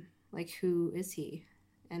them, like, who is he?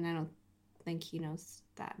 And I don't think he knows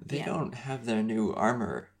that They yet. don't have their new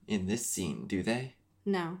armor in this scene, do they?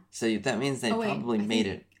 No. So that means they probably made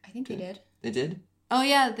it. I think they did. They did? Oh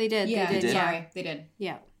yeah, they did. Yeah, they did. sorry, they did.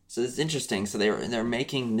 Yeah. So it's interesting. So they're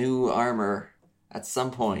making new armor at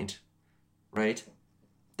some point, right?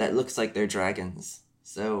 That looks like they're dragons.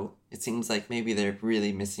 So it seems like maybe they're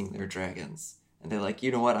really missing their dragons. And they're like,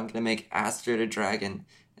 you know what? I'm going to make Astrid a dragon.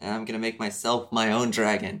 And I'm going to make myself my own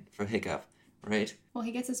dragon for Hiccup, right? Well,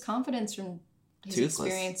 he gets his confidence from his Toothless.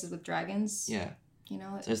 experiences with dragons. Yeah.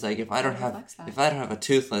 It So it's like, if I don't reflects that. have a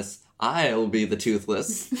Toothless, I'll be the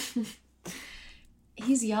Toothless.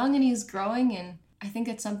 He's young and he's growing, and I think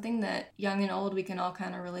it's something that young and old we can all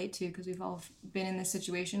kind of relate to, because we've all been in this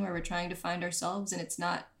situation where we're trying to find ourselves, and it's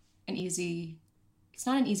not an easy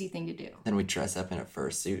thing to do. Then we dress up in a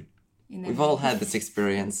fursuit. And then We've all had this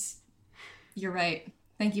experience. You're right.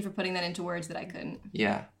 Thank you for putting that into words that I couldn't.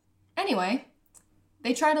 Yeah. Anyway,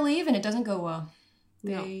 they try to leave and it doesn't go well.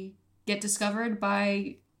 No. They get discovered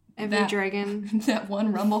by Every dragon. that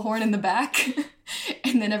one rumble horn in the back.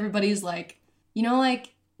 And then everybody's like,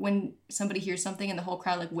 like when somebody hears something and the whole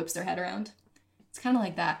crowd like whips their head around? It's kind of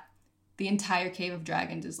like that. The entire cave of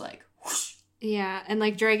dragons is like, whoosh. Yeah, and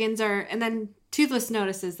like dragons are, and then Toothless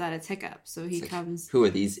notices that it's Hiccup, so he It's like, comes. who are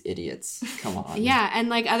these idiots? Come on. Yeah, and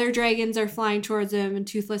like other dragons are flying towards him, and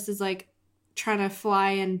Toothless is like trying to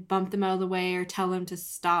fly and bump them out of the way or tell them to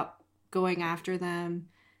stop going after them.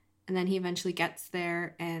 And then he eventually gets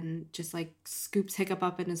there and just like scoops Hiccup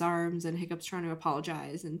up in his arms, and Hiccup's trying to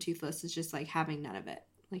apologize, and Toothless is just like having none of it.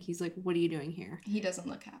 Like he's like, "What are you doing here?" He doesn't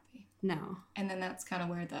look happy. No. And then that's kind of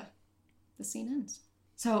where the scene ends.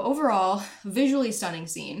 So overall, visually stunning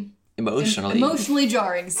scene. Emotionally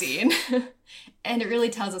jarring scene. And it really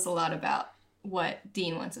tells us a lot about what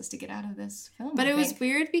Dean wants us to get out of this film. But I it was think.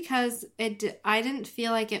 weird because I didn't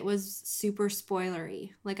feel like it was super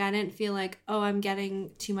spoilery. Like, I didn't feel like, oh, I'm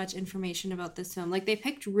getting too much information about this film. Like, they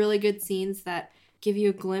picked really good scenes that give you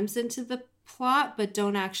a glimpse into the plot, but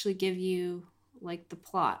don't actually give you, like, the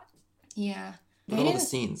plot. Yeah. But all the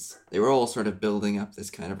scenes, they were all sort of building up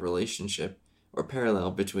this kind of relationship or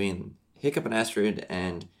parallel between Hiccup and Astrid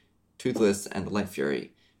and Toothless and the Light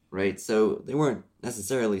Fury, right? So they weren't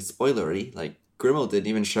necessarily spoilery. Like, Grimmauld didn't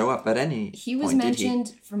even show up at any He was point,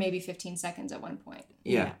 mentioned for maybe 15 seconds at one point.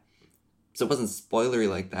 Yeah. So it wasn't spoilery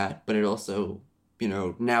like that, but it also,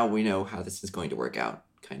 now we know how this is going to work out,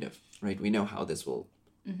 kind of, right? We know how this will,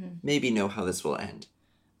 maybe know how this will end.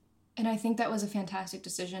 And I think that was a fantastic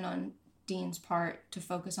decision on Dean's part to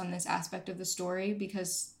focus on this aspect of the story,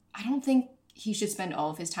 because I don't think he should spend all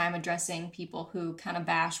of his time addressing people who kind of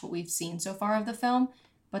bash what we've seen so far of the film.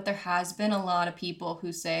 But there has been a lot of people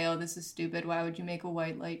who say, oh, this is stupid. Why would you make a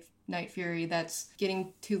white Night Fury that's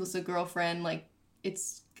getting Toothless a girlfriend? Like,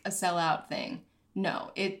 it's a sellout thing.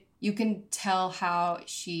 No, you can tell how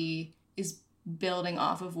she is building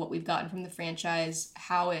off of what we've gotten from the franchise,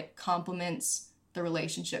 how it complements the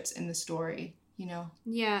relationships in the story,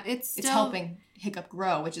 Yeah, it's helping Hiccup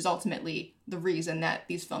grow, which is ultimately the reason that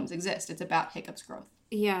these films exist. It's about Hiccup's growth.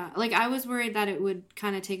 Yeah, like, I was worried that it would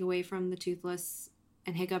kind of take away from the Toothless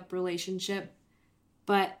and Hiccup relationship,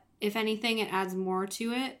 but if anything, it adds more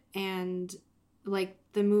to it, and like,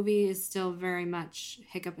 the movie is still very much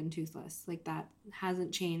Hiccup and Toothless. Like, that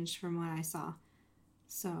hasn't changed from what I saw.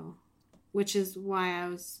 So, which is why I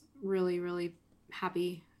was really, really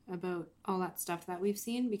happy about all that stuff that we've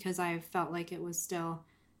seen, because I felt like it was still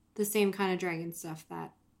the same kind of dragon stuff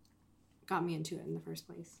that got me into it in the first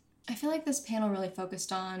place. I feel like this panel really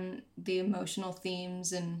focused on the emotional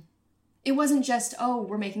themes, and it wasn't just, oh,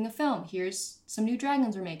 we're making a film, here's some new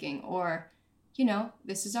dragons we're making, or,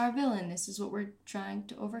 this is our villain, this is what we're trying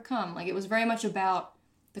to overcome. Like, it was very much about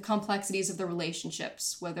the complexities of the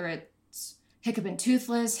relationships, whether it's Hiccup and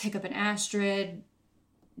Toothless, Hiccup and Astrid,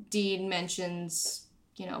 Dean mentions,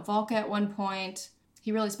 Volca at one point.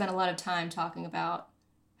 He really spent a lot of time talking about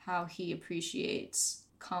how he appreciates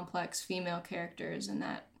complex female characters, and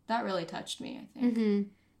that really touched me, I think. Mm-hmm.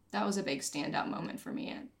 That was a big standout moment for me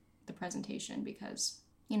at the presentation because,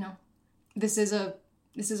 this is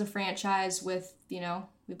a franchise with,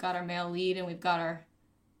 we've got our male lead and we've got our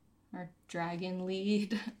dragon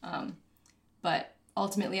lead. But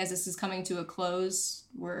ultimately, as this is coming to a close,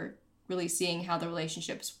 we're really seeing how the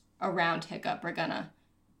relationships around Hiccup are gonna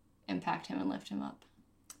impact him and lift him up.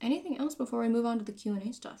 Anything else before we move on to the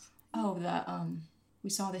Q&A stuff? Oh, we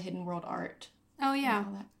saw the Hidden World art. Oh, yeah.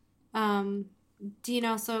 Dean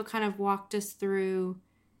also kind of walked us through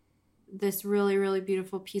this really, really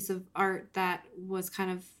beautiful piece of art that was kind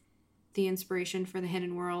of the inspiration for the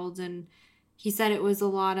Hidden World. And he said it was a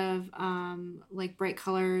lot of like bright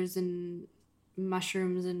colors and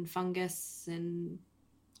mushrooms and fungus and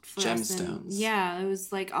gemstones. Yeah, it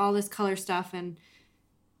was like all this color stuff. And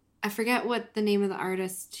I forget what the name of the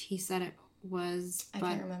artist he said it was. I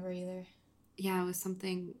can't remember either. Yeah, it was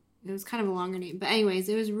something. It was kind of a longer name. But anyways,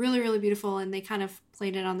 it was really, really beautiful. And they kind of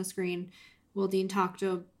played it on the screen. Will Dean talked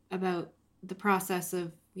about the process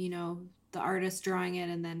of, the artist drawing it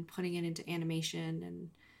and then putting it into animation.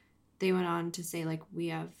 And they went on to say, like, we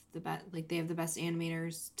have the best, like, they have the best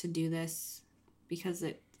animators to do this because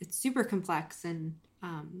it's super complex. And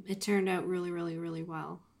it turned out really, really, really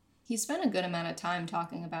well. He spent a good amount of time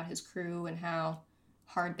talking about his crew and how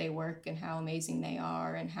hard they work and how amazing they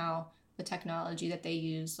are and how the technology that they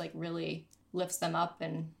use like really lifts them up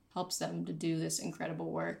and helps them to do this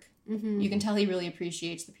incredible work. Mm-hmm. You can tell he really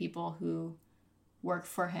appreciates the people who work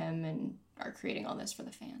for him and are creating all this for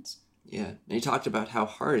the fans. Yeah, and he talked about how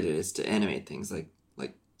hard it is to animate things like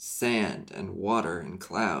sand and water and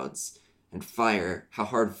clouds and fire, how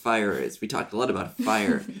hard fire is. We talked a lot about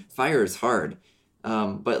fire. Fire is hard,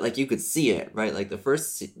 but like you could see it, right? Like the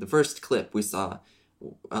first clip we saw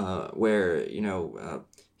where,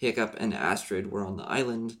 Hiccup and Astrid were on the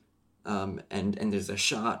island, and there's a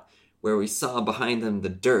shot where we saw behind them the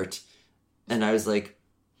dirt, and I was like,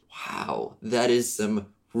 wow, that is some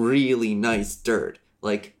really nice dirt.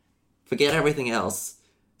 Like, forget everything else.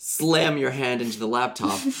 Slam your hand into the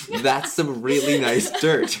laptop. That's some really nice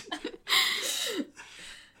dirt.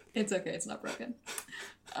 It's okay, it's not broken.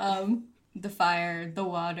 The fire, the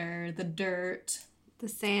water, the dirt, the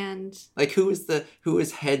sand. Like, who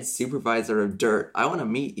is head supervisor of dirt? I want to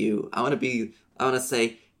meet you. I want to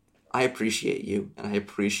say, I appreciate you, and I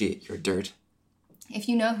appreciate your dirt. If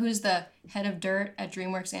you know who's the head of dirt at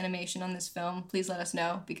DreamWorks Animation on this film, please let us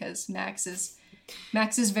know, because Max is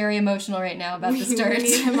very emotional right now about this dirt. We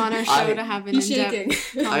need him on our show to have an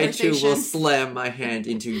in-depth conversation. I too will slam my hand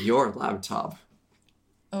into your laptop.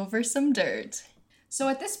 Over some dirt. So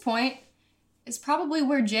at this point is probably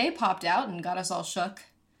where Jay popped out and got us all shook.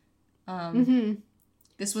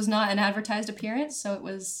 This was not an advertised appearance, so it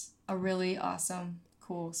was a really awesome,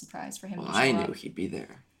 cool surprise for him to show I up. knew he'd be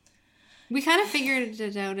there. We kind of figured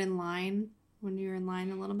it out in line, when you were in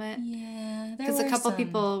line a little bit. Yeah, because a couple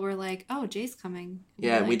people were like, "Oh, Jay's coming."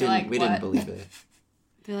 Yeah, we didn't believe it.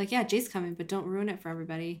 They're like, "Yeah, Jay's coming, but don't ruin it for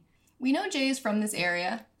everybody." We know Jay is from this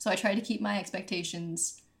area, so I tried to keep my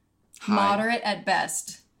expectations high, moderate at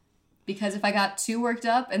best. Because if I got too worked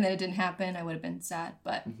up and then it didn't happen, I would have been sad.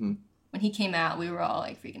 But when he came out, we were all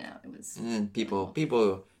like freaking out. It was. And then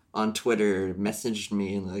people on Twitter messaged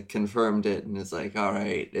me and like confirmed it, and it's like, all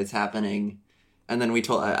right, it's happening. And then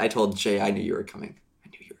I told Jay, I knew you were coming.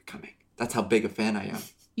 That's how big a fan I am.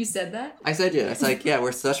 You said that? I said, yeah. It's like, yeah,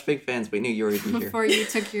 we're such big fans. We knew you were even here. Before you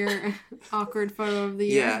took your awkward photo of the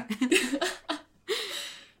year. Yeah.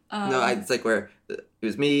 No, it's like where it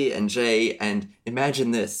was me and Jay, and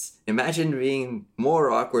imagine this. Imagine being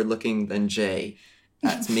more awkward looking than Jay.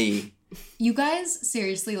 That's me. You guys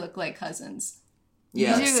seriously look like cousins.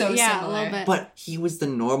 Yeah. You look so yeah, similar. a little bit. But he was the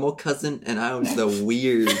normal cousin, and I was the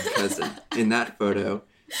weird cousin in that photo.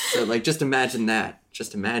 So, like, just imagine that.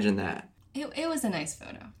 It was a nice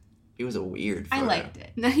photo. It was a weird photo. I liked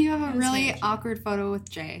it. Now you have a That's really very cute. awkward photo with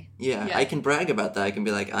Jay. Yeah, I can brag about that. I can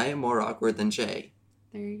be like, I am more awkward than Jay.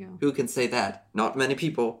 There you go. Who can say that? Not many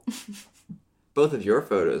people. Both of your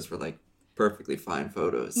photos were, like, perfectly fine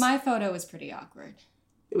photos. My photo was pretty awkward.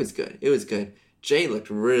 It was good. Jay looked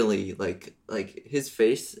really, like his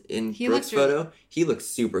face in Brooke's photo, he looked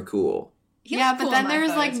super cool. Yeah, but then there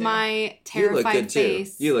was, like, my terrified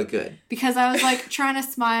face. You look good. Because I was, like, trying to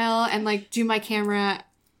smile and, like, do my camera,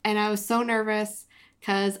 and I was so nervous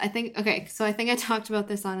because I think I talked about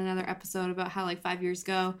this on another episode about how, like, 5 years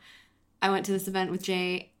ago, I went to this event with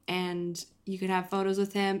Jay, and you could have photos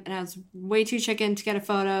with him. And I was way too chicken to get a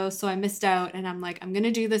photo, so I missed out. And I'm like, I'm going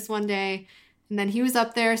to do this one day. And then he was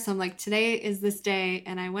up there, so I'm like, today is this day.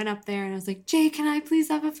 And I went up there and I was like, Jay, can I please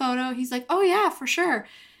have a photo? He's like, oh yeah, for sure.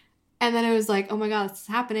 And then it was like, oh my God, this is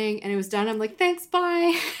happening. And it was done. I'm like, thanks,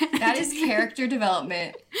 bye. That is character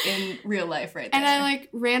development in real life right there. And I like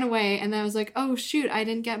ran away and I was like, oh shoot, I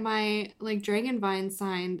didn't get my like dragon vine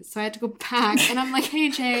signed. So I had to go back and I'm like, hey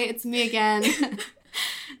Jay, it's me again.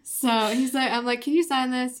 So he's like, I'm like, can you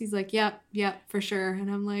sign this? He's like, yep, for sure. And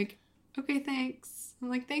I'm like, okay, thanks. I'm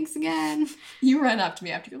like, thanks again. You run up to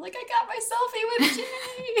me after you're like, I got my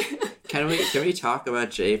selfie with Jay. Can we talk about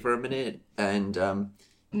Jay for a minute? And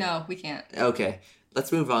No, we can't. okay,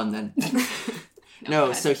 let's move on then.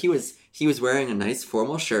 No, so he was wearing a nice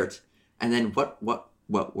formal shirt, and then what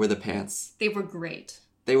were the pants? They were great.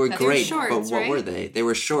 They were That's great, shorts, but what right? were they? They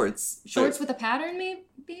were shorts. Shorts with a pattern, maybe?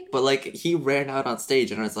 But like he ran out on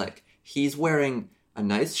stage, and I was like, he's wearing a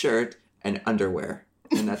nice shirt and underwear,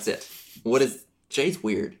 and that's it. What is Jay's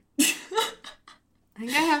weird? I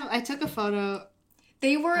think I took a photo.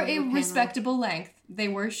 They were On the a camera. respectable length. They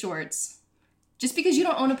were shorts. Just because you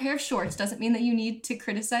don't own a pair of shorts doesn't mean that you need to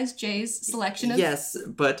criticize Jay's selection of... Yes,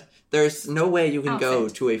 but there's no way you can go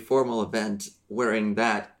Outfit. to a formal event wearing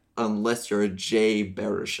that unless you're a Jay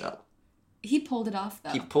Baruchel. He pulled it off, though.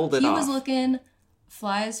 He pulled it He off. was looking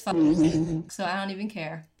fly as fuck, so I don't even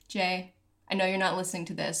care. Jay, I know you're not listening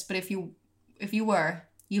to this, but if you were,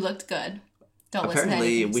 you looked good. Don't listen to Apparently,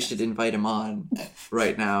 anything he we says. should invite him on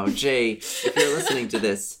right now. Jay, if you're listening to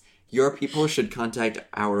this, your people should contact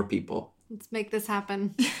our people. Let's make this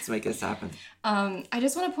happen. Let's make this happen. I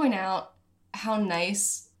just want to point out how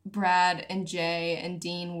nice Brad and Jay and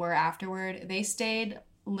Dean were afterward. They stayed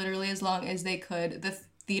literally as long as they could. The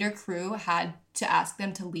theater crew had to ask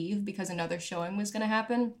them to leave because another showing was going to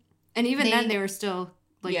happen. And even They- then, they were still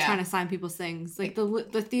like Yeah. trying to sign people's things. Like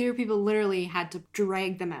the theater people literally had to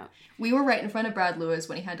drag them out. We were right in front of Brad Lewis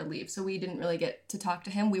when he had to leave, so we didn't really get to talk to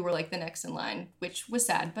him. We were like the next in line, which was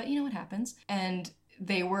sad, but you know what happens. And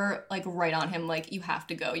they were like right on him, like, you have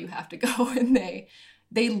to go. And they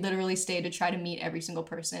literally stayed to try to meet every single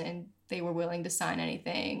person, and they were willing to sign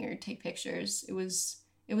anything or take pictures. It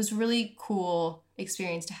was really cool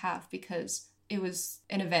experience to have because it was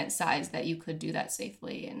an event size that you could do that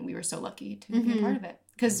safely, and we were so lucky to be a part of it.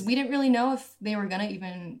 Because we didn't really know if they were going to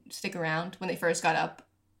even stick around. When they first got up,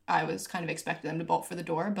 I was kind of expecting them to bolt for the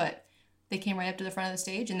door, but they came right up to the front of the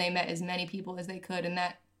stage, and they met as many people as they could in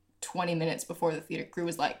that 20 minutes before the theater crew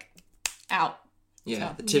was like, out. Yeah,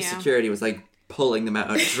 So- the TIFF Yeah. security was like pulling them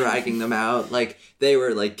out, dragging them out. Like they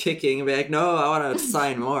were like kicking and be like, no, I want to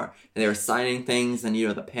sign more. And they were signing things, and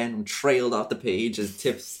the pen trailed off the page as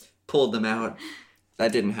TIFFs pulled them out.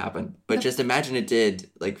 That didn't happen. But just imagine it did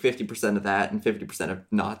like 50% of that and 50% of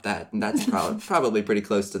not that. And that's probably pretty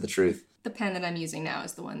close to the truth. The pen that I'm using now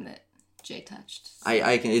is the one that Jay touched.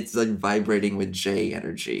 I can, it's like vibrating with J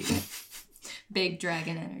energy. Big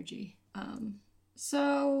dragon energy.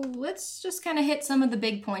 So let's just kind of hit some of the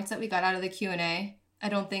big points that we got out of the Q&A. I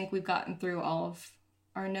don't think we've gotten through all of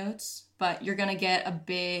our notes, but you're going to get a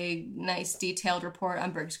big, nice, detailed report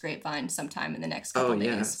on Berg's Grapevine sometime in the next couple Oh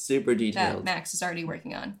yeah, days super that detailed. Max is already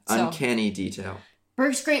working on. So Uncanny detail.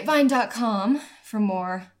 bergsgrapevine.com for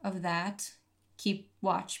more of that. Keep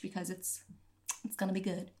watch because it's going to be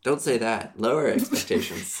good. Don't say that. Lower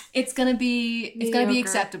expectations. It's going to be Mediocre.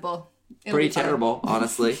 acceptable. It'll Pretty be fun. terrible,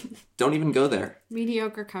 honestly. Don't even go there.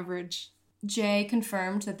 Mediocre coverage. Jay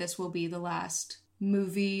confirmed that this will be the last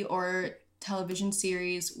movie or television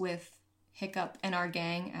series with Hiccup and our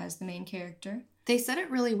gang as the main character. They said it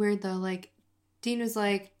really weird though. Like Dean was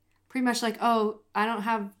like pretty much like, oh, I don't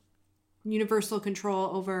have universal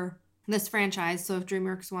control over this franchise, so if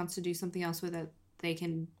DreamWorks wants to do something else with it, they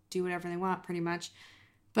can do whatever they want pretty much.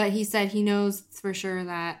 But he said he knows for sure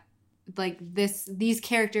that like these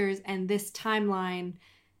characters and this timeline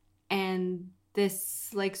and this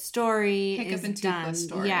like story Hiccup is and Toothless done.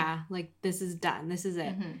 story. Yeah, like this is done. This is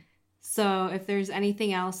it. Mhm. So if there's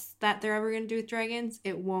anything else that they're ever going to do with dragons,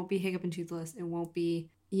 it won't be Hiccup and Toothless. It won't be,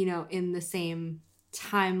 in the same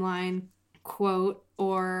timeline, quote,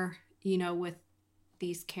 or, with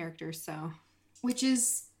these characters. So Which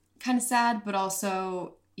is kind of sad, but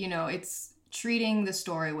also, it's treating the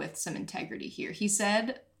story with some integrity here. He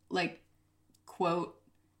said, like, quote,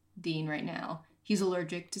 Dean right now, he's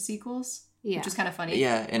allergic to sequels, yeah. which is kind of funny.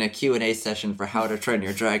 Yeah, in a Q&A session for How to Train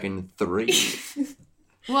Your Dragon 3.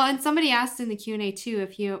 Well, and somebody asked in the Q&A too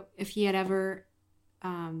if he had ever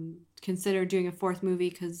considered doing a fourth movie,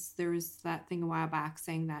 because there was that thing a while back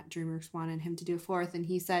saying that DreamWorks wanted him to do a fourth, and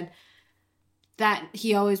he said that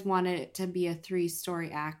he always wanted it to be a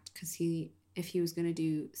 3-story act because if he was going to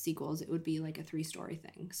do sequels, it would be like a 3-story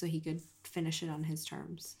thing so he could finish it on his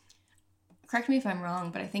terms. Correct me if I'm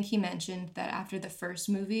wrong, but I think he mentioned that after the first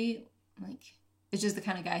movie, like, it's just the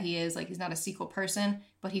kind of guy he is. Like, he's not a sequel person,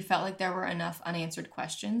 but he felt like there were enough unanswered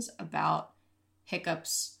questions about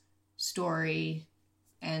Hiccup's story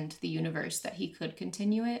and the universe that he could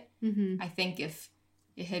continue it. Mm-hmm. I think if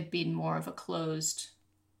it had been more of a closed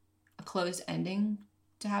ending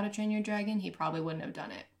to How to Train Your Dragon, he probably wouldn't have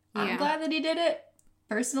done it. Yeah. I'm glad that he did it.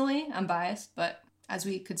 Personally, I'm biased, but as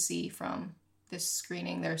we could see from this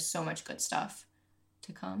screening, there's so much good stuff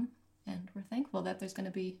to come, and we're thankful that there's going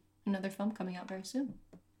to be another film coming out very soon.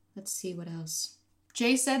 Let's see what else.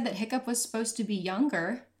 Jay said that Hiccup was supposed to be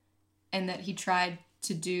younger and that he tried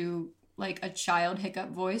to do like a child Hiccup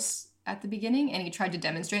voice at the beginning, and he tried to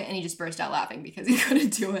demonstrate, and he just burst out laughing because he couldn't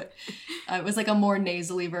do it. It was like a more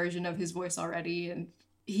nasally version of his voice already, and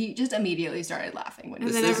he just immediately started laughing. And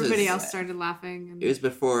then everybody else started laughing. It was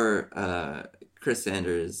before Chris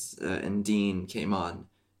Sanders and Dean came on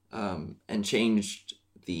and changed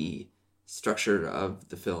the structure of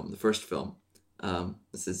the film, the first film.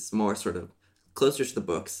 This is more sort of closer to the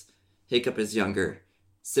books. Hiccup is younger.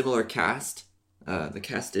 Similar cast. The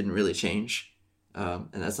cast didn't really change. And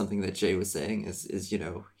that's something that Jay was saying is he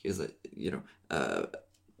was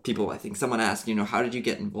people, I think someone asked, how did you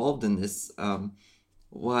get involved in this?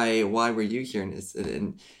 Why were you here in this?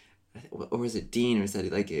 And or was it Dean who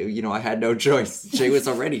said, like, I had no choice. Jay was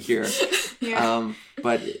already here. Yeah.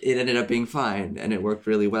 But it ended up being fine, and it worked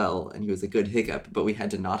really well, and he was a good Hiccup, but we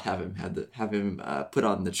had to not have him put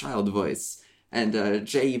on the child voice. And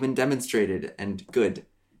Jay even demonstrated, and good.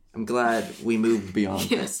 I'm glad we moved beyond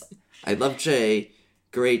this. I love Jay.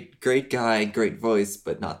 Great guy, great voice,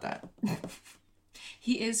 but not that.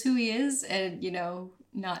 He is who he is, and,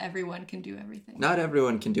 not everyone can do everything. Not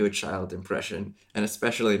everyone can do a child impression, and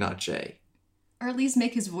especially not Jay. Or at least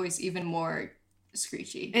make his voice even more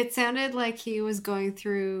screechy. It sounded like he was going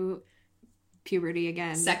through puberty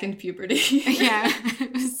again. Second puberty. Yeah,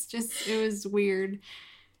 it was weird.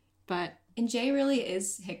 But... And Jay really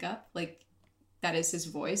is Hiccup. Like, that is his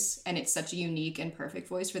voice, and it's such a unique and perfect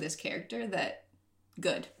voice for this character that,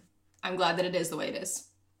 good. I'm glad that it is the way it is.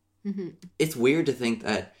 Mm-hmm. It's weird to think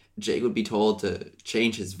that Jay would be told to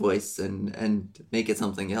change his voice and make it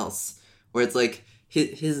something else. Where it's like,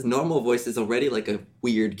 his normal voice is already like a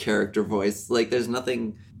weird character voice. Like, there's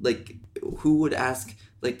nothing, like, who would ask,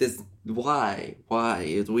 like, this, why?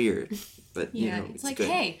 It's weird. But, it's like, good.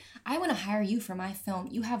 Hey, I want to hire you for my film.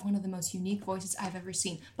 You have one of the most unique voices I've ever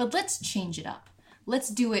seen. But let's change it up. Let's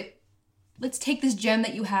do it. Let's take this gem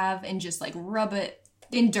that you have and just, like, rub it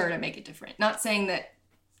in dirt and make it different. Not saying that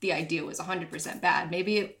the idea was 100% bad.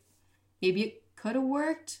 Maybe it could have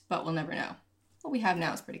worked, but we'll never know. What we have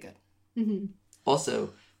now is pretty good. Mm-hmm.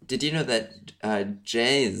 Also, did you know that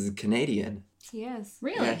Jay is Canadian? He is.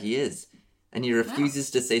 Really? Yeah, he is. And he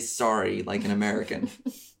refuses to say sorry like an American.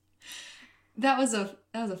 That was a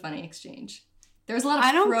funny exchange. There was a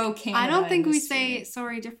lot of pro-Canada. I don't think we stream. say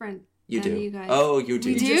sorry different You than do. you guys. Oh, you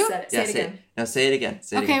do. We do? Just said it. Yeah, Say it again. Now say it again.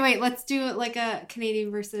 Say it Okay, again. wait. Let's do it like a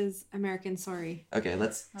Canadian versus American sorry. Okay,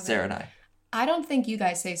 let's Okay. Sarah and I. I don't think you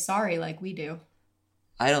guys say sorry like we do.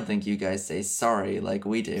 I don't think you guys say sorry like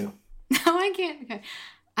we do. No, I can't. Okay.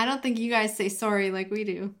 I don't think you guys say sorry like we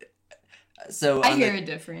do. So I hear a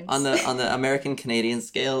difference. on the American Canadian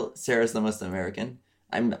scale, Sarah's the most American.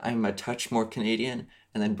 I'm a touch more Canadian,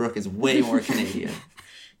 and then Brooke is way more Canadian.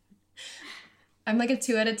 I'm like a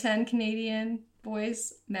 2 out of 10 Canadian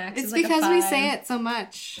voice. Max It's is like because a 5. we say it so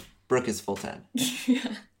much. Brooke is full 10.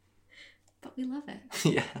 Yeah. But we love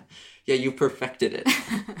it. Yeah, you perfected it.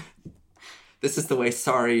 This is the way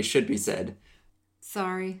sorry should be said.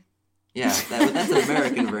 Sorry. Yeah, that's an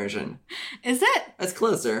American version. Is it? That's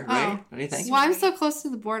closer, Oh. right? What do you think? Well, I'm so close to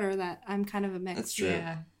the border that I'm kind of a mix. That's true.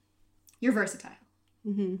 Yeah. You're versatile.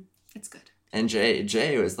 Mm-hmm. It's good. And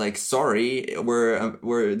Jay was like, "Sorry,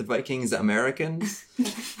 were the Vikings Americans?"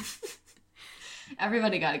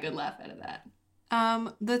 Everybody got a good laugh out of that.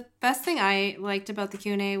 The best thing I liked about the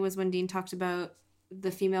Q&A was when Dean talked about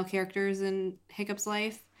the female characters in Hiccup's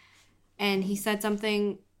life, and he said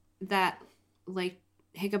something that, like,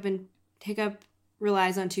 Hiccup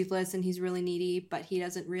relies on Toothless, and he's really needy, but he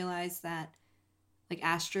doesn't realize that, like,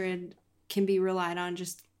 Astrid can be relied on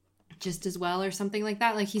just as well, or something like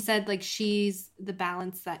that. Like, he said, like, she's the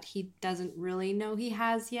balance that he doesn't really know he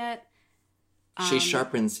has yet. She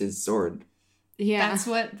sharpens his sword. Yeah. That's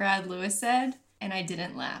what Brad Lewis said, and I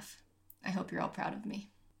didn't laugh. I hope you're all proud of me.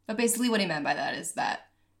 But basically what he meant by that is that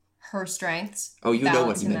her strengths Oh, you know what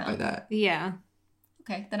balance he him meant by out. that. Yeah.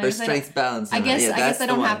 Okay, then Or strength, balance. I and- guess yeah, I that's guess I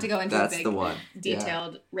the don't have one. to go into That's a big the one. Yeah.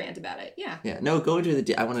 detailed rant about it. Yeah. Yeah. No, go into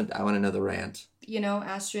the. I want to know the rant. You know,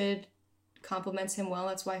 Astrid compliments him well.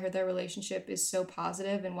 That's why their relationship is so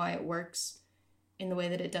positive and why it works in the way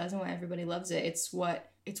that it does and why everybody loves it. It's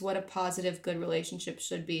what a positive, good relationship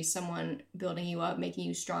should be. Someone building you up, making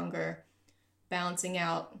you stronger, balancing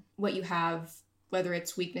out what you have, whether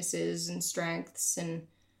it's weaknesses and strengths and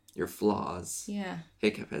Your flaws. yeah.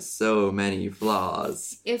 Hiccup has so many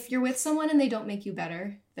flaws. If you're with someone and they don't make you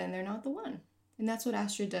better, then they're not the one. And that's what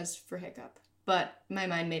Astrid does for Hiccup. But my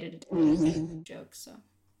mind made it a joke, so.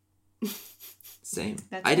 Same.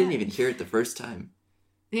 That's I didn't that. even hear it the first time.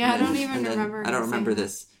 Yeah, I And don't then- even and then remember. I don't saying remember that.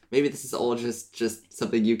 this. Maybe this is all just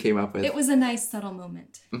something you came up with. It was a nice, subtle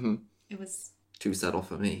moment. hmm It was. Too subtle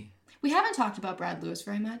for me. We haven't talked about Brad Lewis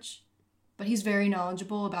very much, but he's very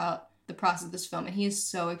knowledgeable about the process of this film, and he is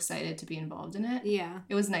so excited to be involved in it. Yeah.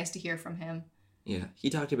 It was nice to hear from him. Yeah, he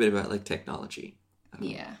talked a bit about like technology.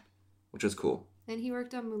 Yeah, Which was cool. And he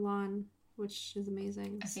worked on Mulan, which is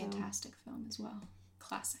amazing. a so- fantastic film as well.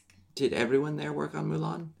 Classic. Did everyone there work on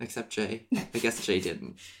Mulan except Jay? I guess Jay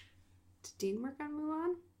didn't. Did Dean work on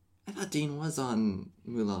Mulan? I thought Dean was on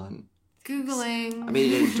Mulan. Googling. I mean, he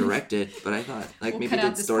didn't direct it, but I thought like We'll maybe cut did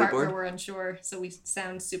out this part where storyboard. we're unsure, so we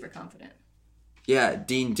sound super confident. Yeah,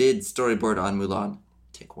 Dean did storyboard on Mulan.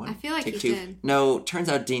 Take one. I feel like Take he two. did. No, turns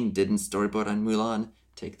out Dean didn't storyboard on Mulan.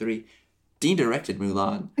 Take three. Dean directed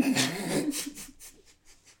Mulan.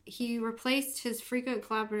 He replaced his frequent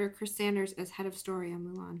collaborator Chris Sanders as head of story on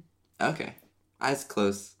Mulan. Okay, eyes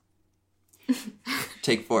close.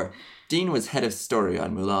 Take four. Dean was head of story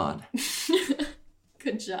on Mulan.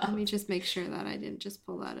 Good Let job. me just make sure that I didn't just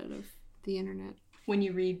pull that out of the internet. When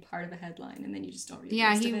you read part of a headline and then you just don't read the Yeah,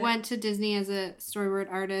 rest he of it. went to Disney as a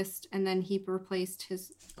storyboard artist, and then he replaced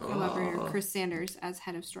his collaborator Oh. Chris Sanders as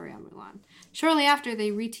head of story on Mulan. Shortly after, they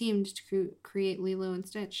reteamed to create Lilo and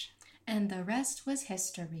Stitch. And the rest was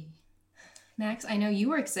history. Max, I know you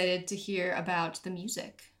were excited to hear about the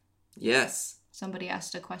music. Yes, Somebody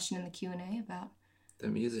asked a question in the Q&A about the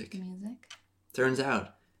music. the music. Turns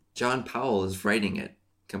out, John Powell is writing it,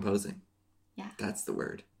 composing. Yeah. That's the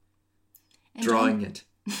word. And Drawing John- it.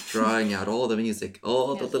 Drawing out all the music,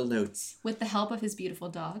 all the Yes. little notes. with the help of his beautiful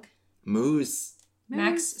dog. Moose.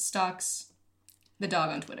 Max stalks the dog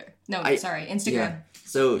on Twitter. No, I- sorry, Instagram. Yeah.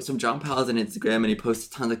 So John Powell's on Instagram and he posts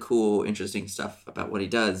tons of cool, interesting stuff about what he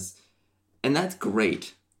does. And that's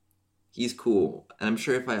great. He's cool. And I'm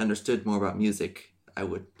sure if I understood more about music, I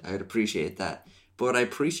would appreciate that. But what I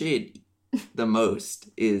appreciate the most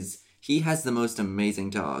is he has the most amazing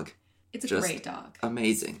dog. It's a Just great dog.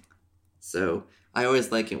 Amazing. So I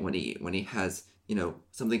always like it when he has,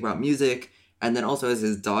 something about music and then also has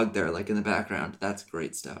his dog there like in the background. That's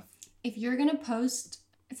great stuff. If you're going to post,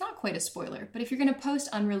 it's not quite a spoiler, but if you're going to post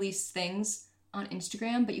unreleased things on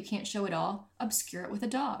Instagram, but you can't show it all, obscure it with a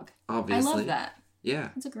dog. Obviously. I love that. Yeah.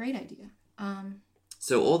 It's a great idea.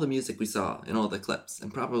 So all the music we saw in all the clips,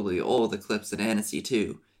 and probably all the clips in Annecy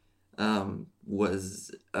too,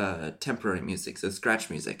 was temporary music, so scratch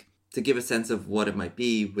music, to give a sense of what it might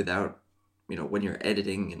be without, when you're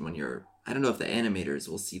editing and when you're, I don't know if the animators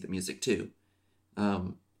will see the music too,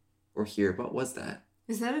 or hear, what was that?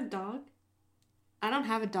 Is that a dog? I don't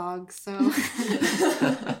have a dog, so...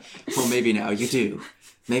 Well, maybe now you do.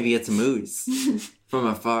 Maybe it's a moose from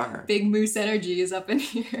afar. Big moose energy is up in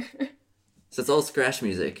here. So it's all scratch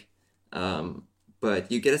music,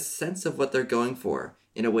 but you get a sense of what they're going for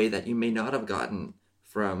in a way that you may not have gotten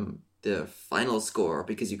from the final score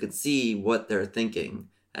because you can see what they're thinking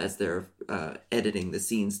as they're editing the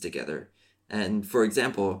scenes together. And for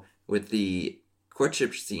example, with the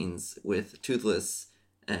courtship scenes with Toothless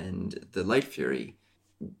and the Light Fury,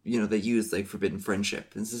 they use like forbidden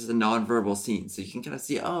friendship. This is a non-verbal scene, so you can kind of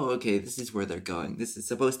see, oh, okay, this is where they're going. This is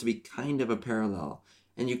supposed to be kind of a parallel.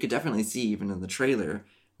 And you could definitely see even in the trailer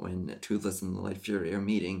when Toothless and the Light Fury are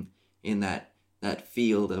meeting in that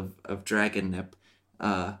field of dragon nip,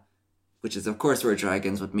 which is of course where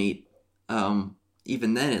dragons would meet.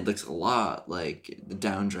 Even then it looks a lot like the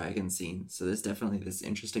Down Dragon scene. So there's definitely this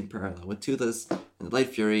interesting parallel with Toothless and the Light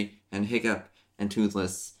Fury and Hiccup and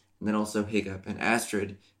Toothless, and then also Hiccup and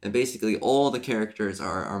Astrid. And basically all the characters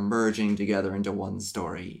are merging together into one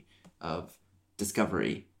story of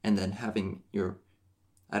discovery and then having your...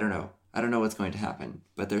 I don't know what's going to happen,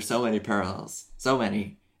 but there's so many parallels. So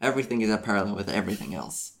many. Everything is a parallel with everything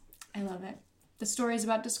else. I love it. The story is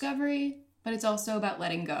about discovery, but it's also about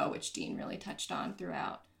letting go, which Dean really touched on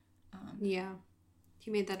throughout. Yeah. He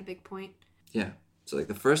made that a big point. Yeah. So like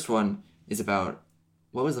the first one is about...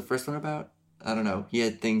 What was the first one about? I don't know. He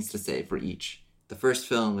had things to say for each. The first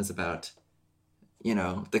film is about you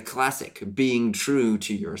know, the classic being true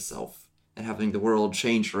to yourself and having the world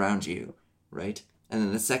change around you, right? And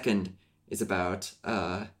then the second is about,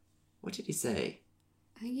 what did he say?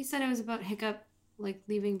 I think he said it was about Hiccup, like,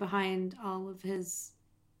 leaving behind all of his,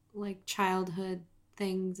 like, childhood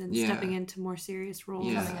things and stepping into more serious roles.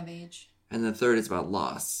 Yeah. Coming of age. And the third is about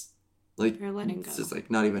loss. Like, Or letting go. it's just, like,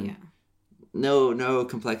 not even, Yeah. no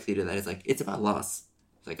complexity to that. It's like, it's about loss.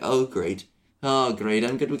 It's like, oh, great. Oh, great.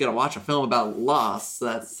 I'm good. We gotta watch a film about loss.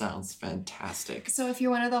 That sounds fantastic. So if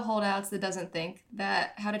you're one of the holdouts that doesn't think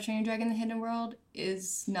that How to Train Your Dragon: The Hidden World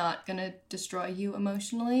is not gonna destroy you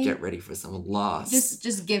emotionally, Get ready for some loss.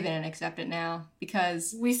 just give it and accept it now,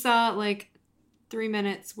 because We saw, like, 3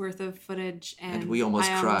 minutes worth of footage, and we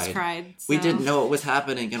almost I almost cried. cried. We so- didn't know what was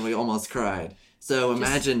happening, and we almost cried. So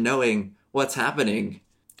imagine knowing what's happening.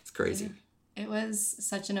 It's crazy. it was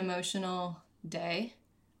such an emotional day.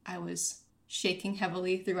 I was shaking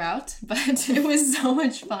heavily throughout, but it was so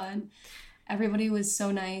much fun. Everybody was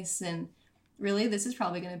so nice, and really, this is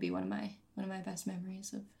probably going to be one of my best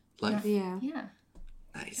memories of Life. Yeah. Yeah.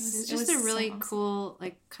 Nice. It's It was just a so really awesome. cool,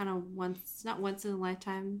 like, kind of not once in a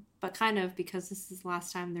lifetime, but kind of, because this is the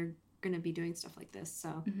last time they're going to be doing stuff like this.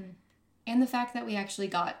 So, And the fact that we actually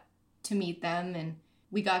got to meet them and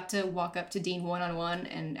we got to walk up to Dean one-on-one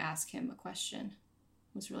and ask him a question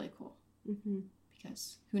was really cool,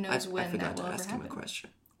 because who knows I when forgot that to will ever ask him a happen. question.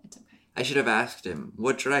 It's okay. I should have asked him,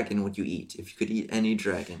 what dragon would you eat if you could eat any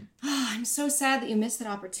dragon? I'm so sad that you missed that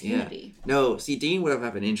opportunity. No, see, Dean would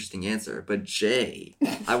have an interesting answer, but Jay,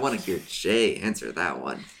 I want to hear Jay answer that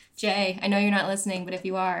one. Jay, I know you're not listening, but if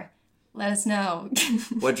you are, let us know.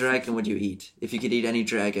 What dragon would you eat if you could eat any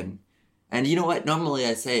dragon? And you know what? Normally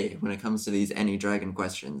I say, when it comes to these any dragon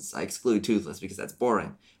questions, I exclude Toothless because that's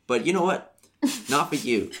boring. But you know what? Not for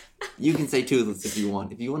you. You can say Toothless if you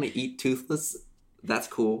want. If you want to eat Toothless, that's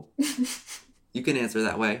cool. You can answer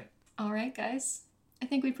that way. All right, guys. I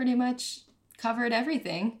think we pretty much covered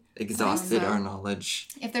everything. Exhausted so. our knowledge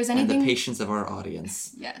If there's and anything... the patience of our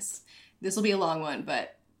audience. Yes. This will be a long one,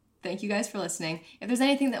 but thank you guys for listening. If there's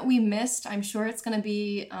anything that we missed, I'm sure it's going to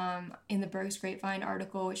be in the Berg's Grapevine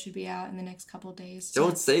article. It should be out in the next couple of days. So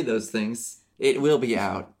Don't say those things. It will be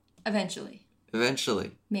out. eventually.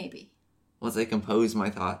 Eventually. Maybe. Once I compose my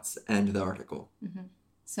thoughts and the article.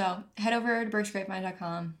 So head over to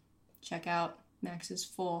bergsgrapevine.com. Check out Max's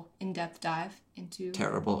full in-depth dive into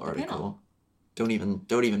Terrible the article. panel. Don't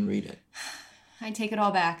even read it. I take it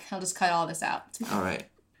all back. I'll just cut all this out. All right.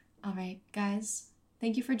 All right, guys.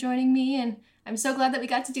 Thank you for joining me, and I'm so glad that we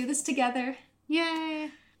got to do this together. yay!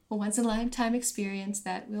 A once-in-a-lifetime experience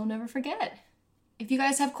that we'll never forget. If you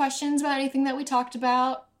guys have questions about anything that we talked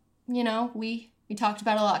about, you know, we talked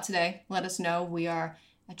about a lot today. Let us know. We are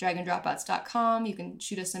at dragondropouts.com. You can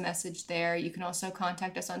shoot us a message there. You can also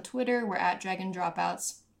contact us on Twitter. We're at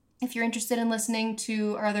dragondropouts. If you're interested in listening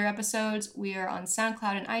to our other episodes, we are on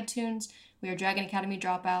SoundCloud and iTunes. We are Dragon Academy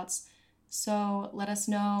Dropouts. So let us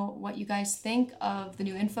know what you guys think of the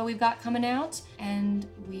new info we've got coming out, and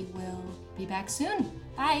we will be back soon.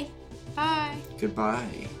 Bye. Bye!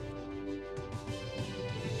 Goodbye.